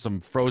just saw some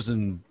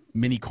frozen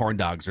mini corn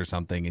dogs or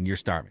something and you're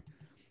starving.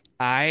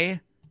 I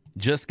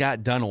just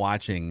got done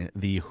watching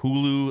the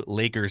Hulu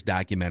Lakers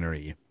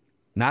documentary.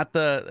 Not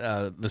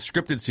the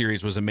scripted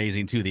series was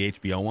amazing too, the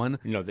HBO one.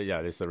 No,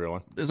 yeah, this is the real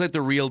one. It's like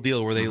the real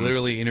deal where they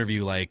literally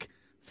interview like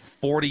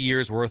 40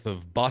 years worth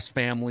of Bus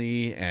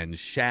family and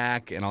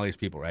Shaq and all these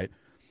people, right?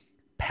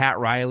 Pat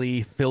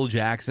Riley, Phil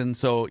Jackson.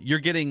 So you're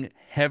getting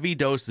heavy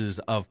doses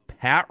of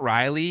Pat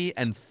Riley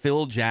and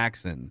Phil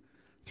Jackson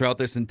throughout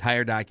this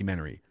entire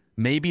documentary.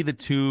 Maybe the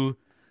two,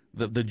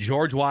 the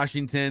George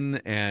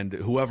Washington and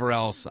whoever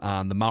else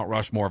on the Mount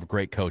Rushmore of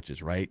great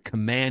coaches, right?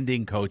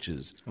 Commanding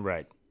coaches.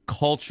 Right.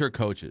 Culture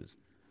coaches.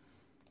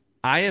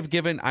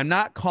 I'm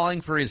not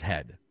calling for his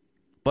head,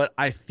 but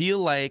I feel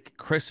like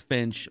Chris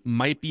Finch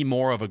might be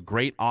more of a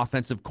great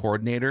offensive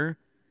coordinator.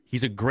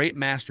 He's a great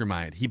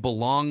mastermind. He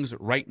belongs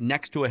right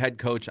next to a head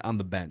coach on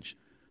the bench.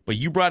 But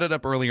you brought it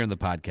up earlier in the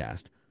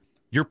podcast.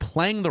 You're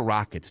playing the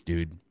Rockets,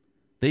 dude.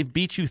 They've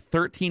beat you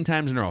 13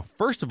 times in a row.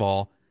 First of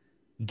all,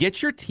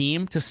 get your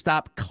team to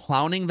stop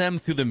clowning them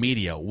through the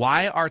media.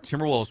 Why are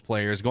Timberwolves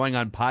players going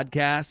on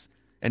podcasts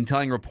and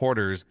telling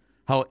reporters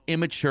how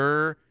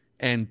immature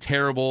and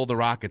terrible the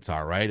Rockets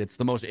are, right? It's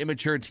the most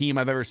immature team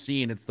I've ever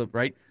seen.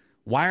 Right?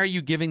 Why are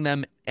you giving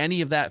them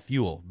any of that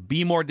fuel?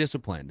 Be more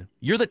disciplined.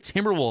 You're the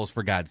Timberwolves,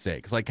 for God's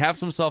sakes. Like, have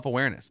some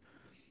self-awareness.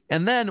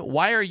 And then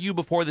why are you,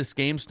 before this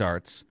game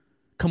starts,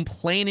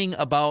 complaining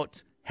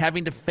about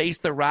having to face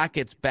the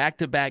Rockets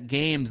back-to-back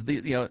games?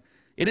 It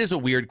is a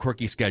weird,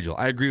 quirky schedule.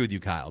 I agree with you,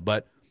 Kyle.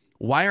 But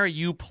why are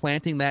you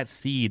planting that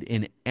seed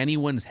in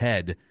anyone's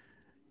head?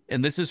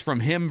 And this is from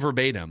him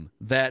verbatim,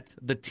 that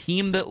the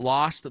team that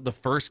lost the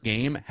first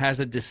game has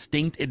a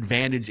distinct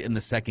advantage in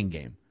the second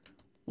game.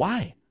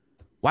 Why?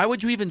 Why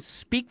would you even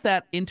speak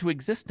that into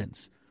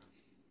existence?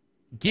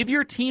 Give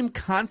your team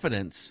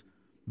confidence.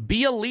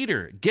 Be a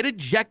leader. Get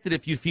ejected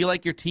if you feel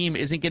like your team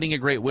isn't getting a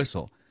great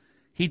whistle.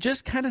 He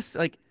just kind of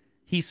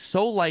he's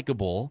so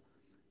likable.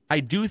 I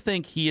do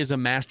think he is a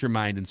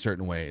mastermind in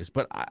certain ways,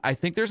 but I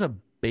think there's a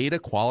beta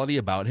quality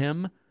about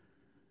him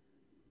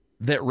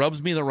that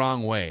rubs me the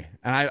wrong way.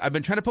 And I've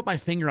been trying to put my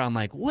finger on,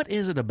 what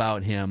is it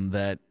about him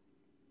that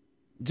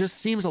just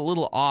seems a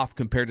little off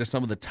compared to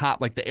some of the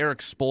top, like the Eric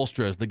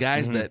Spoelstras, the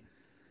guys that,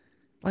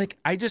 I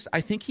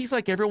think he's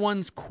like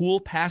everyone's cool,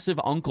 passive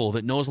uncle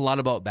that knows a lot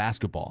about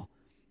basketball.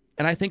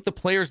 And I think the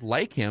players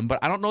like him, but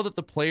I don't know that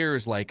the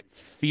players,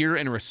 fear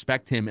and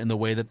respect him in the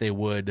way that they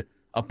would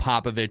a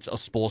Popovich, a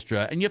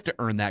Spoelstra. And you have to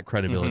earn that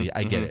credibility.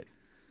 I get it.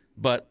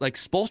 But,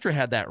 Spoelstra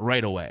had that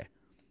right away.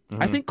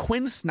 I think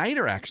Quinn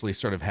Snyder actually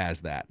sort of has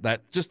that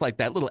just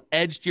that little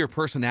edge to your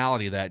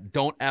personality, that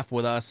don't F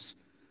with us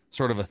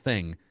sort of a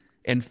thing.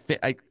 And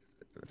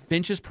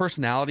Finch's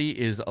personality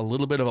is a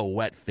little bit of a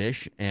wet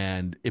fish,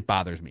 and it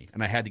bothers me.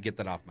 And I had to get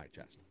that off my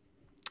chest.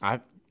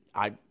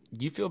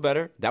 You feel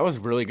better? That was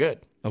really good.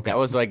 Okay. That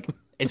was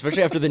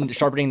especially after the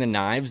sharpening the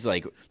knives,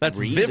 that's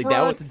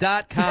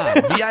Vivront.com.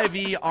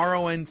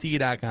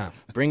 Vivront.com.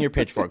 Bring your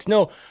pitchforks.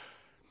 No.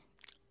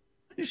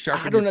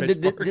 I don't know.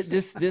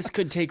 This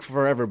could take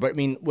forever. But I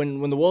mean,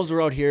 when the Wolves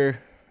were out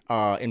here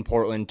in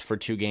Portland for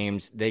 2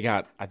 games, they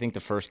got, I think the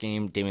first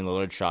game, Damian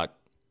Lillard shot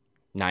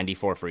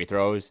 94 free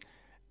throws,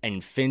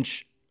 and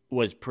Finch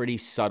was pretty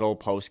subtle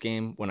post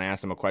game when I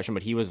asked him a question,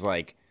 but he was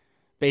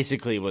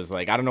basically was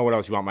I don't know what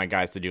else you want my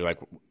guys to do.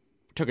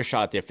 Took a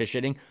shot at the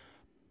officiating,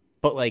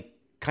 but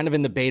kind of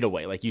in the beta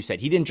way, like you said.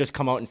 He didn't just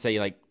come out and say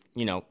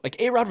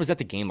A-Rod was at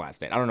the game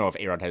last night. I don't know if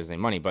A-Rod had his name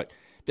money, but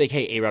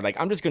hey, A-Rod,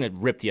 I'm just gonna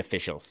rip the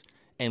officials.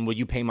 And will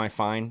you pay my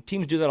fine?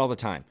 Teams do that all the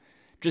time.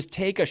 Just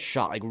take a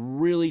shot,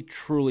 really,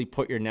 truly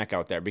put your neck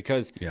out there.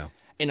 Because,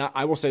 and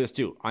I will say this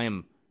too, I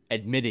am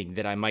admitting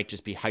that I might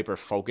just be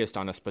hyper-focused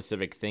on a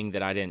specific thing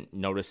that I didn't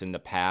notice in the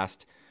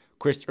past.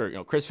 Chris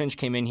Finch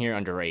came in here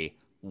under a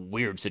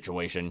weird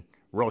situation.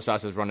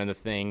 Rosas is running the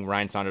thing.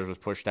 Ryan Saunders was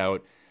pushed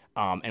out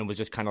and was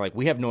just kind of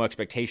we have no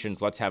expectations.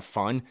 Let's have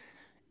fun.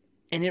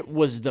 And it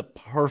was the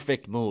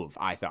perfect move,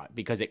 I thought,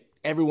 because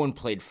everyone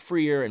played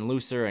freer and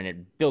looser, and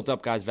it built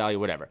up guys' value,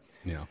 whatever.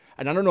 Yeah.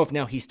 And I don't know if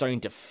now he's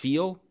starting to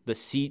feel the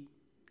seat.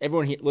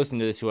 Everyone listening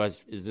to this who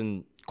is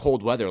in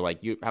cold weather,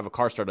 like you have a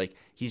car start, like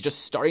he's just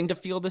starting to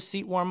feel the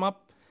seat warm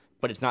up,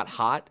 but it's not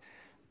hot.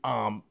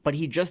 But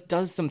he just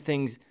does some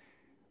things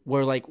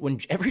where, like,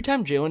 every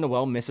time Jalen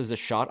Noel misses a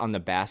shot on the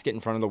basket in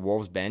front of the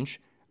Wolves bench,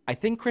 I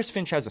think Chris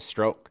Finch has a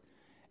stroke.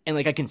 And,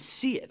 like, I can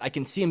see it. I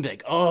can see him be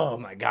like, oh,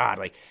 my God.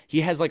 Like,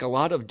 he has, like, a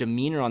lot of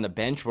demeanor on the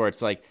bench where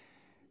it's like,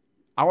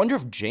 I wonder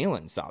if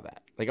Jalen saw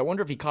that. Like, I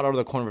wonder if he caught out of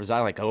the corner of his eye,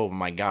 like, oh,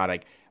 my God.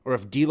 Like, or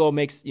if D'Lo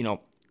makes,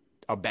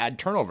 a bad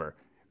turnover.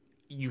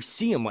 You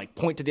see him, like,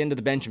 point to the end of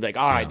the bench and be like,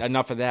 all right,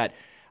 enough of that.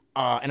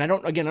 And I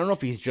don't know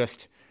if he's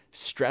just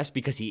stressed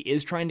because he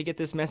is trying to get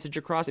this message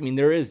across. I mean,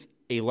 there is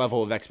a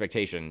level of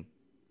expectation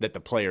that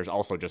the players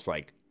also just,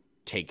 like,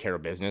 take care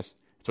of business.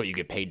 It's what you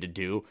get paid to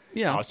do.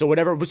 Yeah. So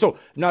whatever. So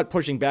not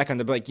pushing back on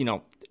the, like,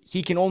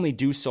 he can only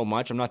do so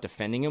much. I'm not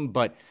defending him,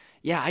 but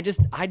yeah,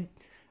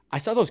 I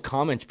saw those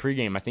comments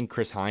pregame. I think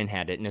Chris Hine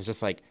had it, and it's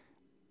just like,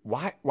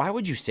 why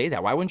would you say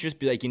that? Why wouldn't you just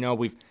be like,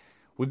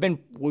 we've been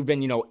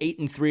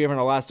 8-3 over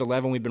the last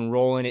 11. We've been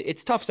rolling.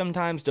 It's tough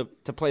sometimes to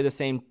play the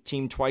same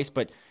team twice,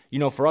 but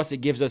for us, it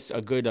gives us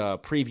a good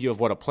preview of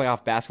what a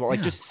playoff basketball,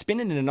 like, just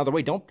spin it in another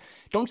way. Don't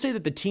say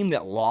that the team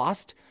that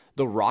lost,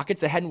 the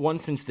Rockets, that hadn't won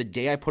since the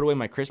day I put away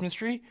my Christmas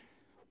tree,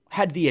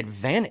 had the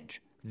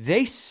advantage.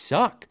 They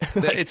suck.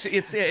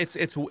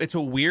 It's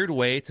a weird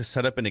way to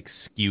set up an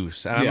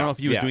excuse. I don't know if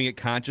he was doing it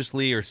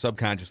consciously or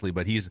subconsciously,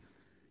 but he's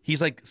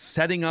like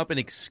setting up an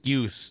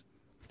excuse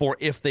for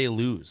if they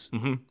lose.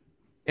 Mm-hmm.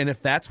 And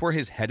if that's where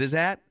his head is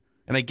at,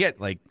 and I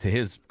get, like, to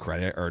his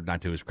credit, or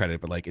not to his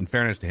credit, but, like, in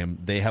fairness to him,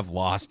 they have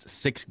lost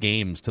 6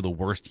 games to the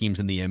worst teams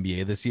in the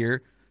NBA this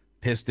year: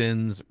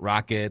 Pistons,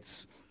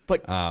 Rockets.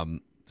 But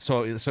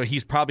so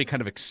he's probably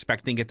kind of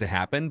expecting it to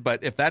happen.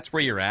 But if that's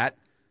where you're at,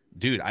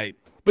 dude,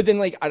 But then,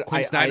 like,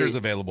 Quinn Snyder's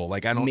available.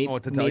 Like, I don't know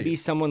what to tell you. Maybe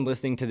someone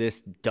listening to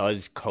this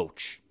does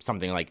coach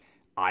something. Like,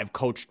 I've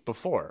coached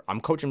before.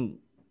 I'm coaching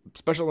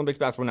Special Olympics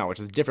basketball now, which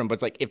is different. But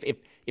it's like,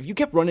 if you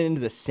kept running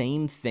into the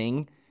same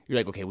thing, you're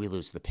like, okay, we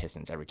lose to the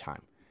Pistons every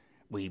time.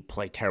 We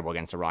play terrible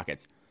against the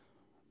Rockets.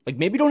 Like,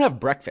 maybe don't have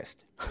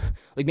breakfast.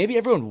 Like, maybe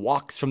everyone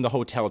walks from the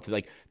hotel to,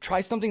 like,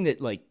 try something that,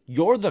 like,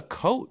 you're the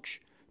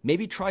coach.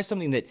 Maybe try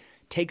something that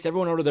takes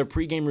everyone out of their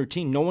pregame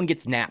routine. No one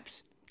gets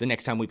naps the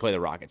next time we play the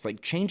Rockets.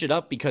 Like, change it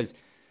up, because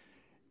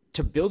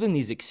to build in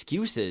these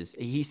excuses,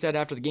 he said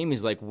after the game,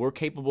 he's like, we're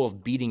capable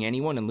of beating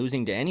anyone and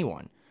losing to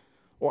anyone.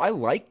 Well, I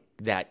like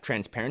that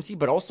transparency,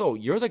 but also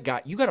you're the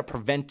guy, you got to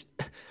prevent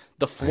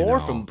the floor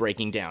from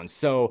breaking down.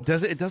 So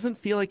it doesn't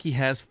feel like he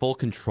has full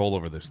control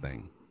over this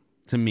thing.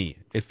 To me,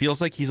 it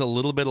feels like he's a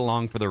little bit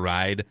along for the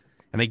ride,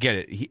 and I get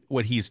it.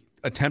 What he's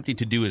attempting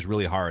to do is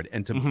really hard.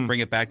 And to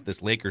bring it back to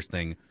this Lakers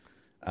thing,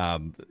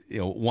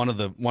 one of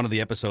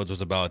the episodes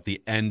was about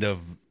the end of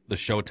the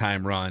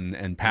Showtime run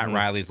and Pat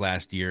Riley's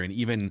last year, and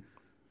even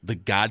the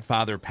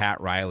Godfather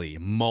Pat Riley,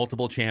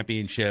 multiple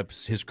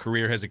championships. His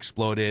career has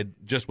exploded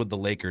just with the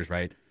Lakers,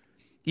 right?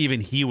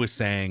 Even he was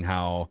saying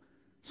how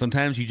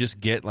sometimes you just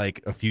get,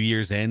 like, a few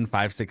years in,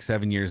 5, 6,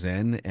 7 years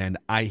in, and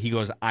he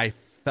goes, I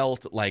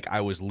felt like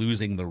I was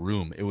losing the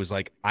room. It was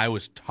like I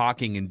was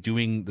talking and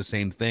doing the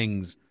same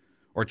things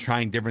or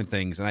trying different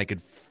things, and I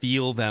could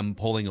feel them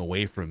pulling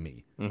away from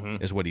me,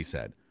 is what he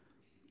said.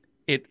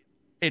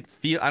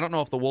 I don't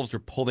know if the Wolves are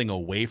pulling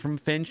away from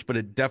Finch, but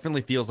it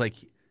definitely feels like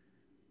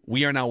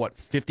we are now,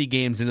 50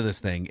 games into this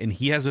thing, and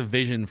he has a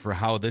vision for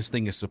how this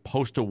thing is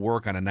supposed to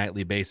work on a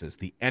nightly basis.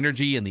 The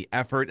energy and the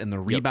effort and the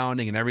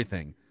rebounding and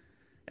everything.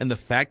 And the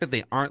fact that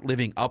they aren't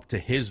living up to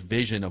his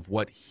vision of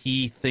what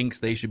he thinks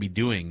they should be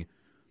doing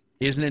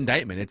is an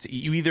indictment. It's,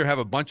 you either have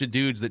a bunch of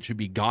dudes that should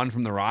be gone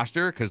from the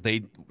roster because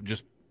they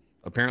just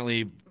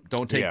apparently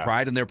don't take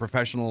pride in their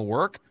professional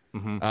work,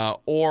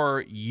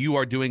 or you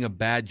are doing a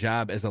bad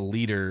job as a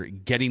leader,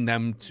 getting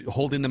them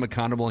holding them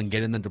accountable and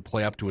getting them to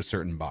play up to a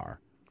certain bar.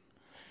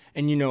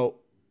 And,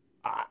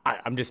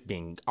 I'm just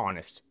being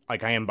honest.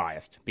 Like, I am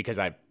biased because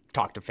I've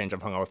talked to Finch.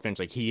 I've hung out with Finch.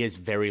 Like, he is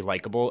very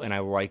likable, and I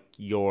like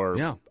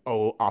your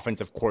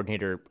offensive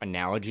coordinator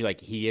analogy. Like,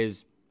 he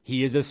is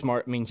a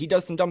smart. I mean, he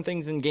does some dumb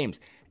things in games.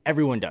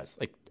 Everyone does.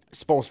 Like,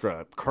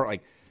 Spoelstra, Kerr,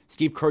 like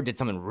Steve Kerr did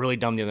something really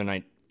dumb the other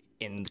night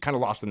and kind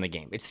of lost in the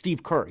game. It's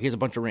Steve Kerr. He has a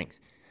bunch of rings.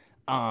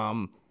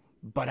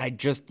 But I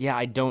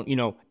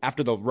don't,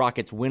 after the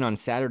Rockets win on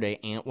Saturday,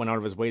 Ant went out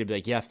of his way to be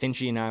like, yeah,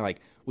 Finchy and I, like,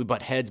 we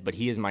butt heads, but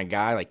he is my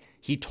guy. Like,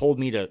 he told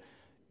me to,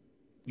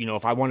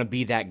 if I want to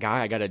be that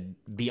guy, I got to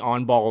be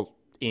on ball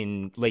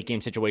in late game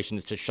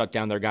situations to shut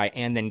down their guy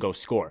and then go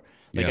score.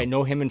 Like, I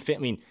know him and Finn. I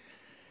mean,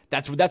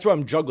 that's where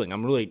I'm juggling.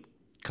 I'm really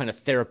kind of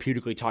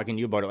therapeutically talking to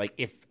you about it. Like,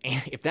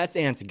 if that's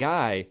Ant's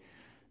guy,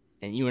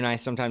 and you and I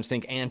sometimes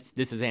think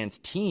this is Ant's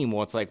team,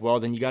 well, it's like, well,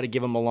 then you got to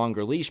give him a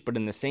longer leash. But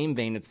in the same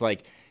vein, it's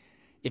like,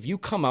 if you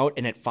come out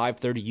and at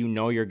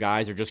 5:30, your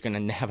guys are just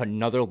going to have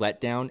another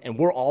letdown, and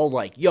we're all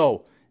like,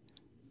 yo,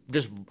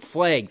 just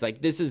flags,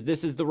 like, this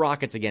is the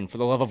Rockets again, for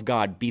the love of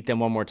God, beat them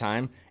one more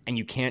time, and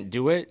you can't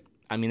do it.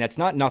 I mean, that's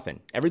not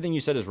nothing. Everything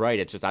you said is right.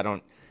 It's just I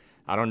don't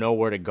know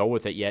where to go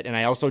with it yet. And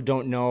I also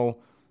don't know,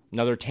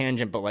 another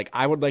tangent, but, like,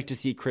 I would like to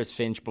see Chris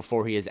Finch,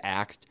 before he is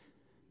axed,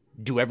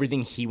 do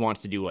everything he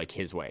wants to do, like,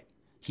 his way.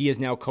 He has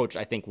now coached,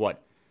 I think,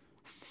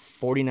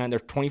 49? They're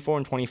 24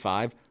 and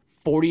 25.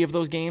 40 of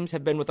those games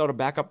have been without a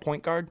backup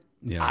point guard.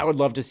 Yeah. I would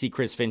love to see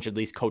Chris Finch at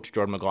least coach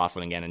Jordan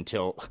McLaughlin again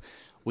until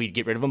we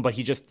get rid of him. But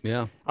he just,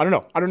 yeah. I don't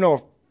know. I don't know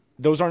if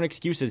those aren't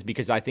excuses,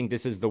 because I think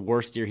this is the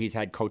worst year he's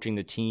had coaching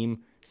the team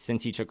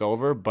since he took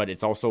over, but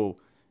it's also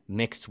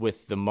mixed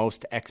with the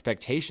most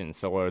expectations.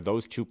 So are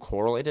those two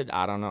correlated?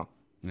 I don't know.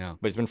 Yeah.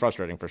 But it's been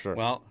frustrating for sure.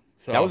 Well,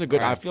 so that was a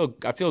good. right.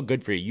 I feel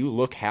good for you. You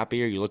look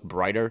happier. You look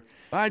brighter.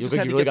 I you just look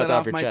had like to you really get got that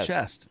off your my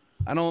chest.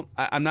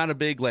 I'm not a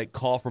big like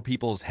call for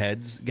people's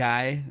heads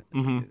guy,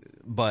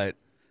 but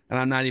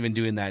I'm not even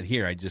doing that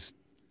here. I just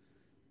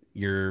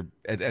you're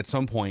at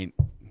some point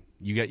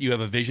you have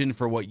a vision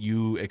for what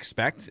you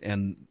expect,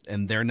 and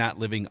they're not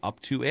living up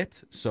to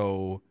it.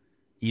 So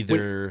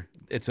either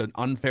it's an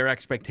unfair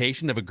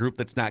expectation of a group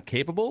that's not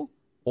capable,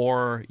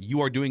 or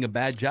you are doing a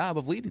bad job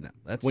of leading them.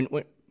 That's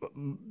when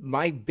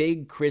my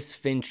big Chris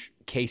Finch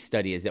case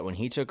study is that when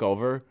he took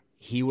over,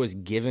 he was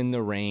given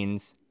the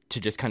reins to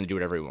just kind of do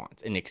whatever he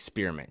wants and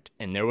experiment.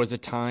 And there was a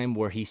time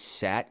where he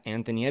sat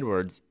Anthony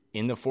Edwards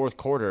in the fourth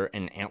quarter,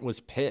 and Ant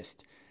was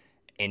pissed.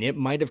 And it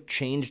might have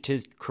changed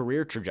his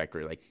career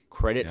trajectory. Like,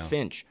 credit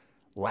Finch.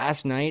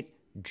 Last night,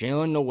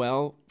 Jalen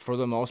Noel, for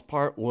the most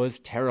part, was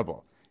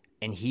terrible.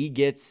 And he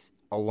gets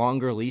a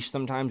longer leash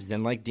sometimes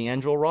than like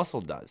D'Angelo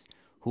Russell does,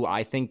 who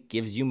I think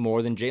gives you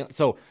more than Jalen.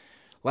 So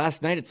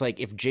last night, it's like,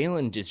 if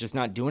Jalen is just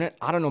not doing it,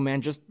 I don't know,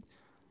 man, just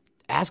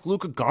ask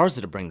Luka Garza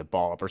to bring the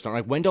ball up or something.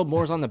 Like, Wendell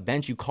Moore's on the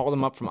bench. You called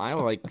him up from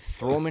Iowa. Like,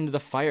 throw him into the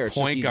fire. It's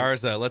point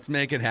Garza. Let's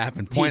make it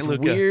happen. Point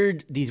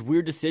Luka. These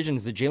weird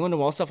decisions. The Jalen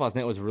Noel stuff last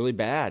night was really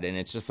bad, and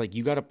it's just like,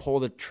 you got to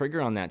pull the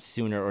trigger on that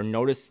sooner, or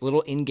notice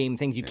little in-game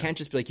things. You can't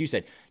just be like you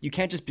said. You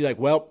can't just be like,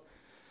 well,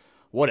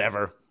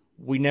 whatever.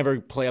 We never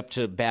play up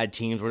to bad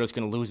teams. We're just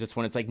going to lose this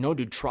one. It's like, no,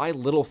 dude, try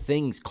little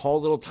things. Call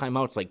little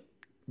timeouts. Like,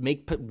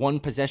 make one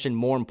possession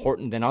more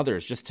important than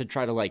others, just to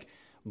try to like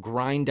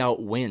grind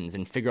out wins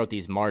and figure out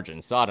these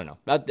margins. So I don't know.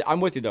 I'm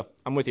with you though.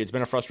 I'm with you. It's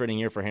been a frustrating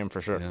year for him for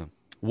sure. Yeah.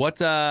 What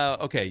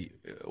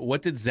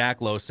did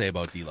Zach Lowe say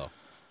about D'Lo?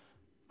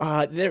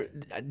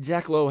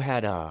 Zach Lowe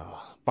had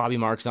Bobby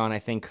Marks on, I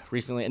think,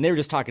 recently, and they were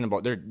just talking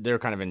about they're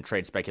kind of in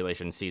trade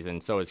speculation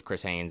season. So is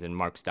Chris Haynes and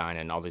Mark Stein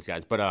and all these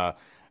guys. But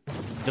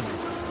the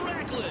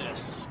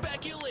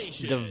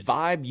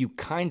vibe you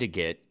kind of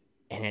get,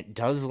 and it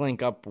does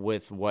link up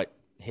with what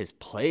his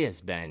play has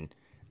been.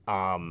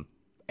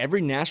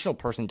 Every national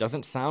person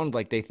doesn't sound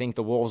like they think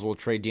the Wolves will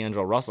trade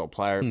D'Angelo Russell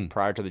prior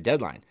to the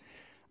deadline.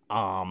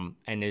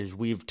 And as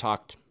we've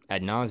talked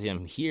ad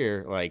nauseum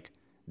here, like,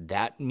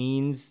 that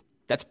means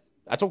that's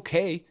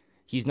okay.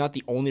 He's not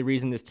the only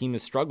reason this team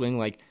is struggling.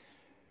 Like,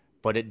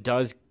 but it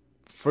does,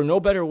 for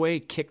no better way,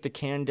 kick the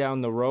can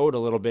down the road a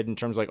little bit in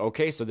terms of like,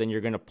 okay, so then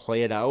you're going to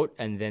play it out,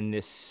 and then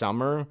this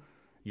summer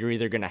you're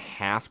either going to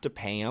have to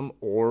pay him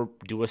or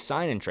do a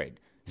sign and trade.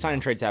 Sign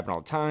and trades happen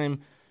all the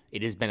time.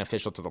 It is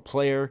beneficial to the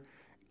player.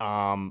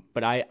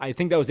 But I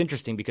think that was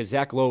interesting because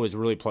Zach Lowe is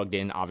really plugged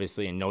in,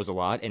 obviously, and knows a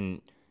lot.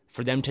 And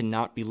for them to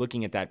not be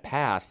looking at that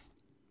path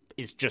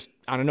is just,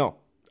 I don't know.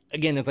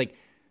 Again, it's like,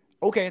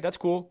 okay, that's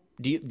cool.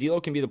 D'Lo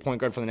can be the point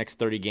guard for the next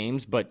 30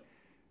 games, but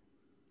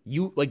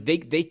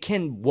they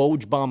can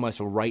Woj bomb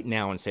us right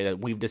now and say that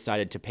we've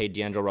decided to pay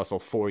D'Angelo Russell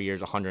 4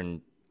 years,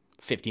 $150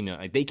 million.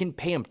 Like, they can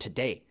pay him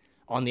today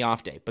on the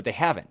off day, but they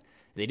haven't.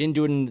 They didn't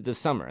do it in the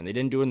summer, and they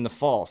didn't do it in the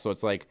fall. So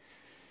it's like,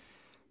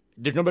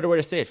 there's no better way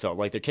to say it, Phil.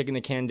 Like, they're kicking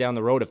the can down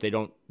the road if they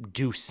don't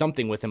do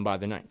something with him by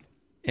the ninth.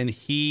 And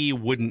he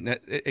wouldn't.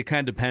 It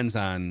kind of depends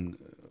on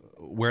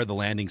where the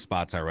landing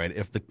spots are, right?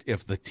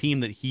 If the team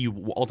that he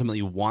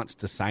ultimately wants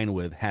to sign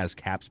with has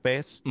cap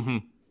space,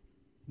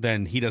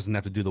 then he doesn't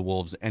have to do the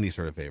Wolves any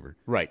sort of favor.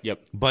 Right,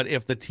 yep. But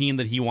if the team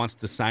that he wants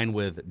to sign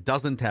with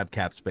doesn't have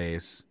cap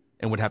space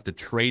and would have to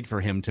trade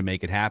for him to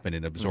make it happen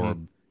and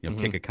absorb,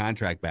 kick a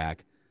contract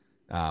back,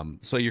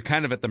 so you're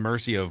kind of at the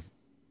mercy of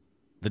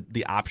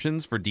the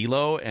options for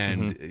D'Lo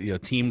and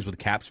teams with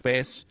cap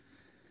space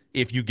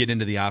if you get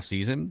into the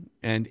offseason.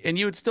 And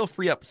you would still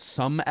free up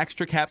some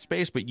extra cap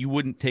space, but you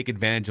wouldn't take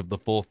advantage of the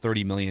full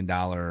 $30 million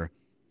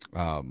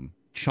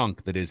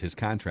chunk that is his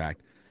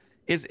contract.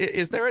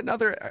 Is there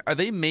another? Are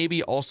they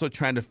maybe also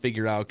trying to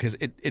figure out, because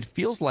it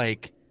feels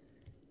like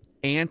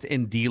Ant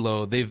and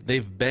D'Lo,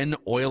 they've been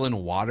oil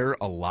and water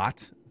a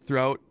lot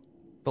throughout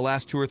the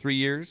last 2 or 3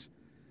 years.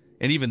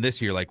 And even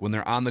this year, like when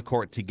they're on the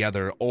court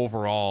together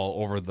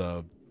overall over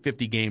the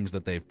 50 games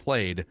that they've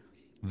played,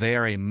 they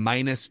are a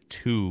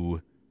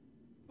 -2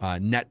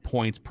 net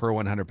points per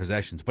 100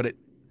 possessions. But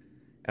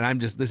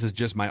this is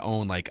just my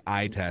own like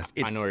eye test.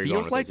 It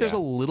feels like there's a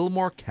little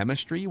more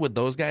chemistry with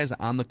those guys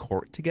on the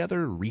court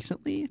together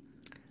recently.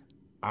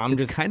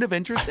 It's kind of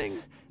interesting.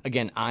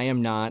 Again,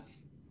 I'm not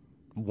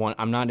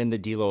in the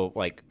D'Lo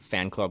like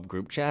fan club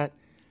group chat,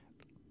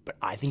 but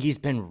I think he's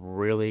been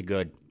really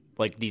good.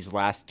 Like these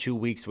last 2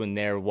 weeks when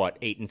they're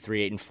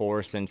 8-3,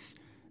 8-4 since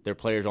their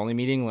players only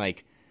meeting,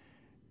 like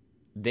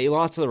they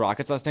lost to the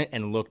Rockets last night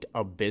and looked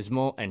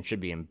abysmal and should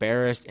be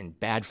embarrassed and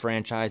bad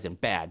franchise and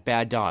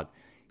bad dog.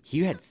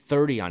 He had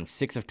 30 on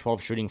 6 of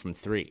 12 shooting from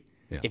 3.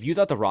 If you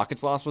thought the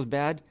Rockets' loss was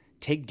bad,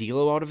 take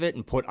D'Lo out of it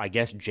and put, I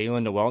guess,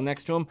 Jalen Noel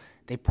next to him.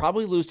 They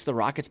probably lose to the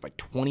Rockets by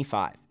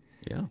 25.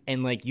 Yeah.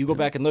 And, like, you go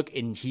back and look,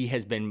 and he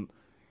has been,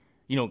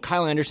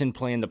 Kyle Anderson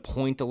playing the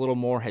point a little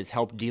more has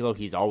helped D'Lo.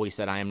 He's always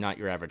said, I am not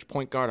your average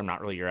point guard. I'm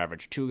not really your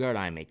average two guard.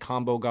 I am a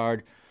combo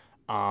guard.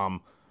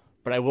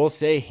 But I will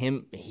say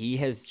he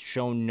has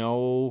shown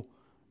no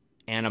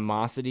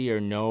animosity or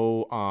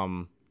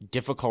no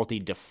difficulty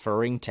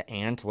deferring to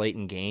Ant late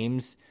in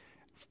games.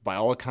 By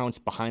all accounts,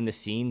 behind the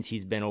scenes,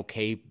 he's been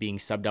okay being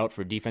subbed out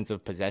for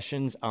defensive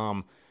possessions.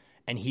 And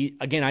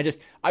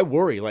I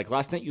worry. Like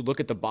last night, you look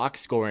at the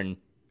box score and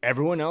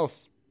everyone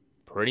else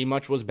pretty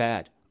much was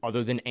bad,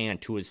 other than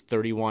Ant, who was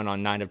 31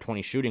 on 9 of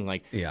 20 shooting.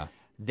 Like,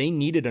 they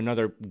needed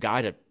another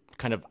guy to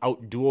kind of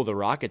outduel the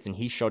Rockets, and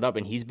he showed up,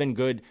 and he's been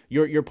good.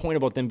 Your point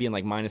about them being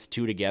like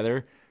 -2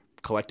 together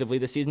collectively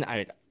this season,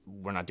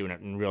 we're not doing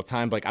it in real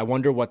time, but like, I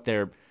wonder what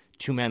their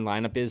two-man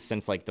lineup is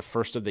since like the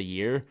first of the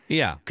year.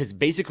 Yeah. Because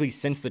basically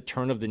since the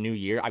turn of the new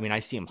year, I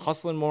see him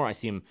hustling more. I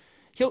see him,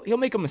 he'll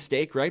make a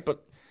mistake, right?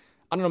 But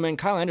I don't know, man,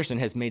 Kyle Anderson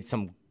has made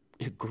some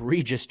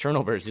egregious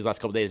turnovers these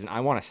last couple days, and I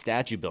want a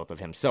statue built of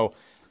him. So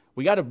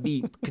we got to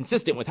be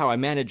consistent with how I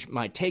manage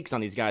my takes on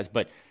these guys,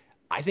 but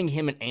I think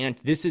him and Ant,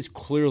 this is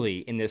clearly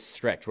in this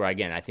stretch where,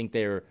 again, I think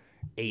they're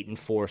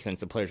 8-4 since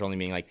the players only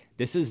being like,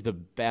 this is the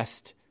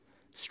best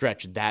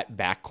stretch that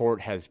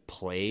backcourt has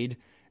played.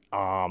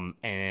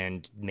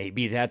 And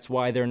maybe that's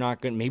why they're not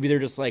going to, maybe they're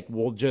just like,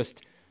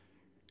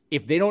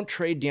 if they don't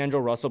trade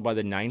D'Angelo Russell by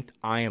the 9th,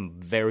 I am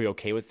very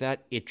okay with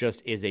that. It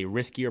just is a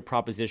riskier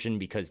proposition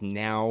because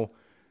now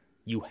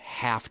you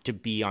have to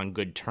be on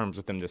good terms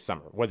with him this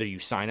summer, whether you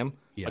sign him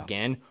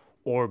again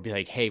or be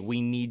like, hey,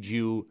 we need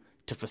you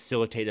to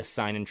facilitate a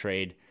sign and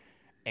trade.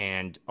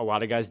 And a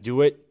lot of guys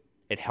do it.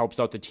 It helps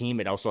out the team.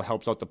 It also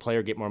helps out the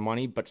player get more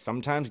money. But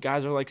sometimes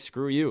guys are like,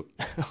 screw you.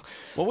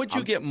 What would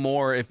you get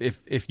more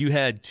if you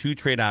had two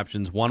trade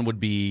options? One would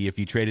be if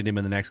you traded him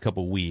in the next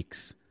couple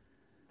weeks.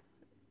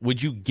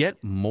 Would you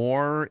get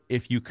more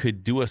if you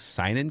could do a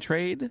sign and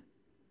trade?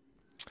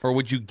 Or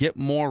would you get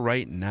more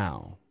right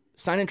now?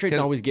 Sign and trades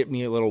always get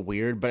me a little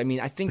weird, but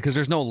I think because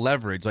there's no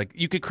leverage. Like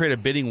you could create a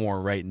bidding war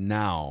right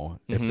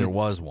now if there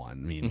was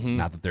one.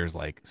 Not that there's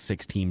like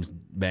 6 teams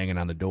banging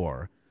on the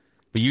door,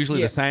 but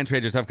usually the sign and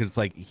trades are tough because it's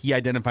like he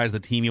identifies the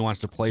team he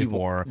wants to play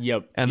for.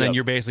 And then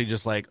you're basically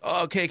just like,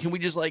 oh, okay, can we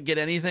just like get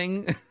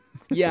anything?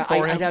 Yeah,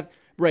 I'd have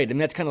right.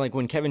 That's kind of like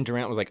when Kevin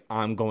Durant was like,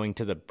 I'm going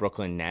to the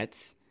Brooklyn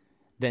Nets.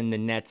 Then the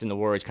Nets and the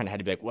Warriors kind of had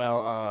to be like,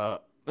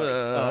 well,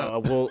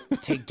 we'll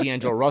take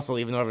D'Angelo Russell,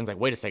 even though everyone's like,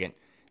 wait a second.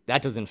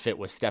 That doesn't fit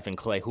with Steph and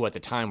Clay, who at the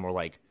time were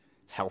like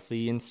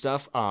healthy and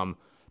stuff.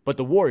 But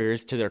the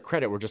Warriors, to their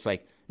credit, were just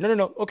like,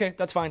 no, okay,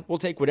 that's fine. We'll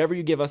take whatever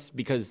you give us,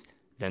 because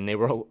then they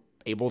were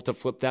able to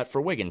flip that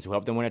for Wiggins, who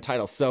helped them win a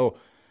title. So,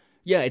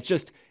 yeah, it's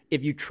just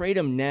if you trade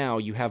them now,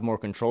 you have more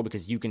control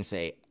because you can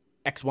say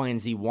X, Y, and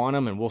Z want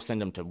them, and we'll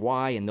send them to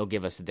Y, and they'll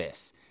give us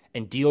this.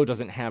 And D'Lo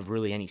doesn't have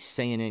really any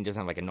say in it. He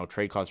doesn't have like a no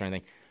trade clause or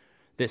anything.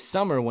 This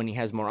summer, when he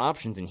has more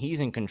options and he's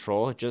in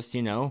control, it just,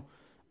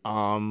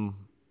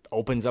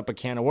 opens up a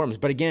can of worms.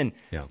 But again,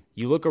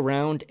 you look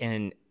around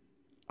and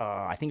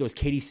I think it was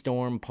Katie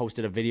Storm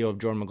posted a video of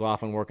Jordan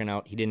McLaughlin working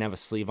out. He didn't have a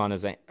sleeve on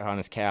his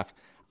calf.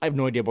 I have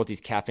no idea about these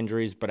calf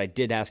injuries, but I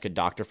did ask a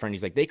doctor friend.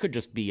 He's like, they could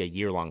just be a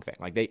year-long thing.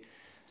 Like the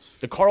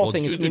Carl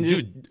thing is...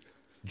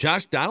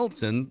 Josh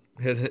Donaldson,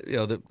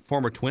 the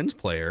former Twins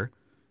player,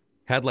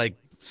 had like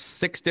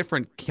 6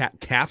 different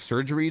calf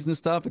surgeries and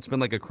stuff. It's been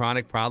like a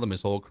chronic problem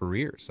his whole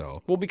career.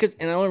 So and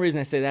the only reason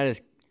I say that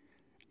is,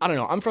 I don't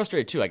know. I'm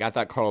frustrated too. Like I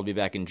thought Carl would be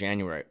back in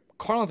January.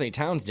 Karl Anthony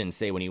Towns didn't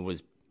say when he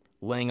was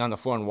laying on the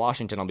floor in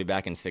Washington, I'll be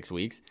back in 6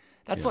 weeks.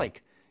 That's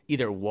like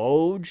either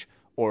Woj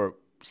or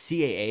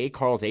CAA,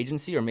 Carl's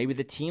agency, or maybe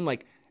the team.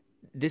 Like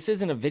this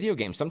isn't a video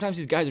game. Sometimes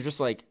these guys are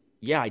just like,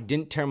 yeah, I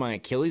didn't tear my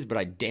Achilles, but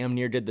I damn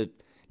near did the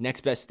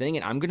next best thing,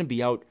 and I'm going to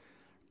be out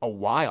a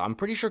while. I'm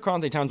pretty sure Karl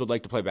Anthony Towns would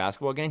like to play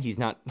basketball again. He's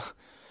not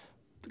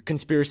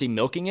conspiracy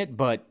milking it,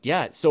 but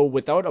yeah. So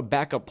without a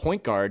backup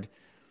point guard,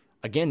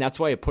 again, that's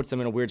why it puts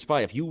them in a weird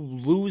spot. If you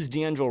lose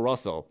D'Angelo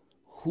Russell,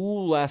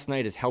 who last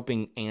night is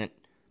helping Ant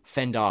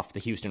fend off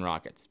the Houston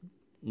Rockets?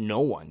 No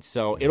one.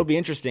 So it'll be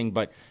interesting.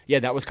 But yeah,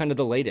 that was kind of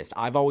the latest.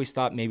 I've always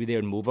thought maybe they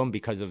would move them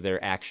because of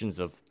their actions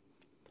of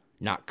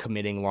not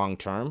committing long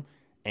term.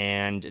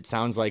 And it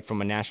sounds like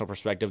from a national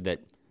perspective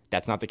that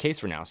that's not the case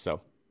for now.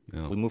 So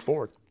we move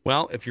forward.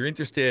 Well, if you're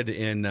interested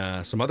in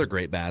some other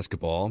great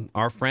basketball,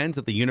 our friends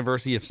at the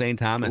University of St.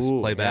 Thomas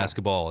play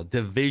basketball,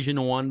 Division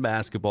I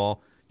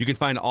basketball. You can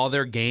find all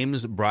their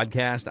games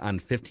broadcast on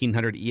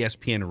 1500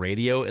 ESPN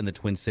radio in the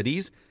Twin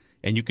Cities,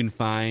 and you can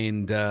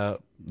find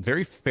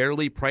very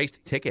fairly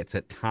priced tickets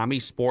at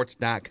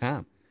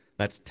TommySports.com.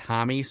 That's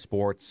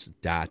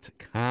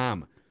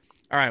TommySports.com.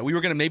 All right, we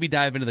were going to maybe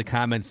dive into the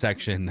comments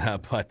section,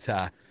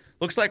 but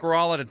looks like we're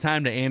all out of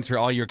time to answer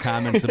all your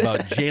comments about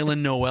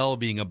Jalen Noel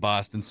being a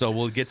bust, and so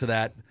we'll get to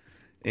that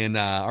in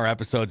our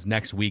episodes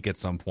next week at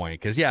some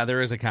point. Because, yeah, there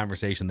is a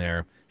conversation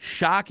there.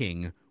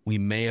 Shocking, we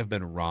may have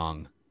been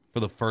wrong for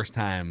the first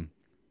time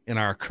in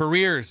our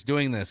careers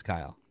doing this,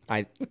 Kyle.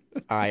 I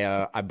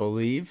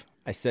believe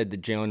I said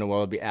that Jalen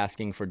Noel would be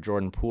asking for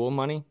Jordan Poole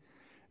money,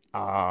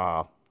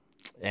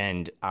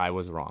 and I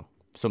was wrong.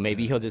 So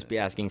maybe he'll just be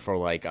asking for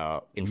like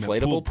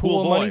inflatable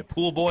pool money.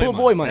 Pool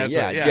boy money.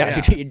 Yeah, right.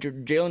 yeah.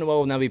 Jalen Noel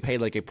will now be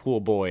paid like a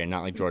pool boy and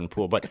not like Jordan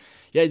Poole. But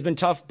yeah, it's been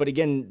tough. But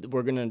again,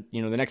 we're gonna,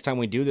 the next time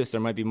we do this,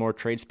 there might be more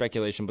trade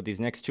speculation. But these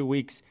next 2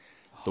 weeks,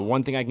 the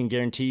one thing I can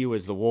guarantee you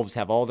is the Wolves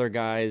have all their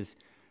guys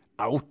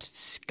out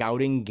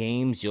scouting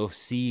games. You'll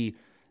see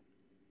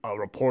a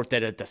report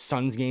that at the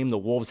Suns game, the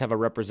Wolves have a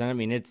representative. I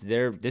mean, it's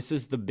there. This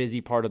is the busy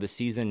part of the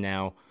season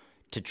now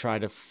to try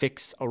to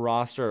fix a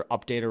roster, or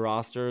update a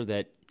roster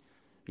that,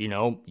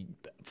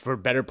 for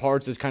better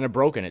parts is kind of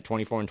broken at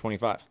 24 and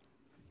 25.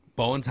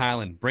 Bones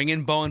Highland. Bring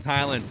in Bones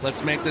Highland.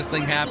 Let's make this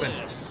thing happen.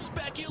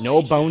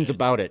 No bones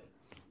about it.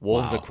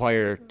 Wolves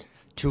acquire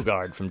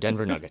 2-guard from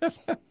Denver Nuggets.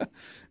 All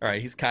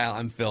right, he's Kyle.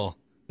 I'm Phil.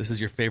 This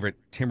is your favorite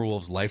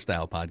Timberwolves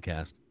lifestyle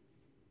podcast.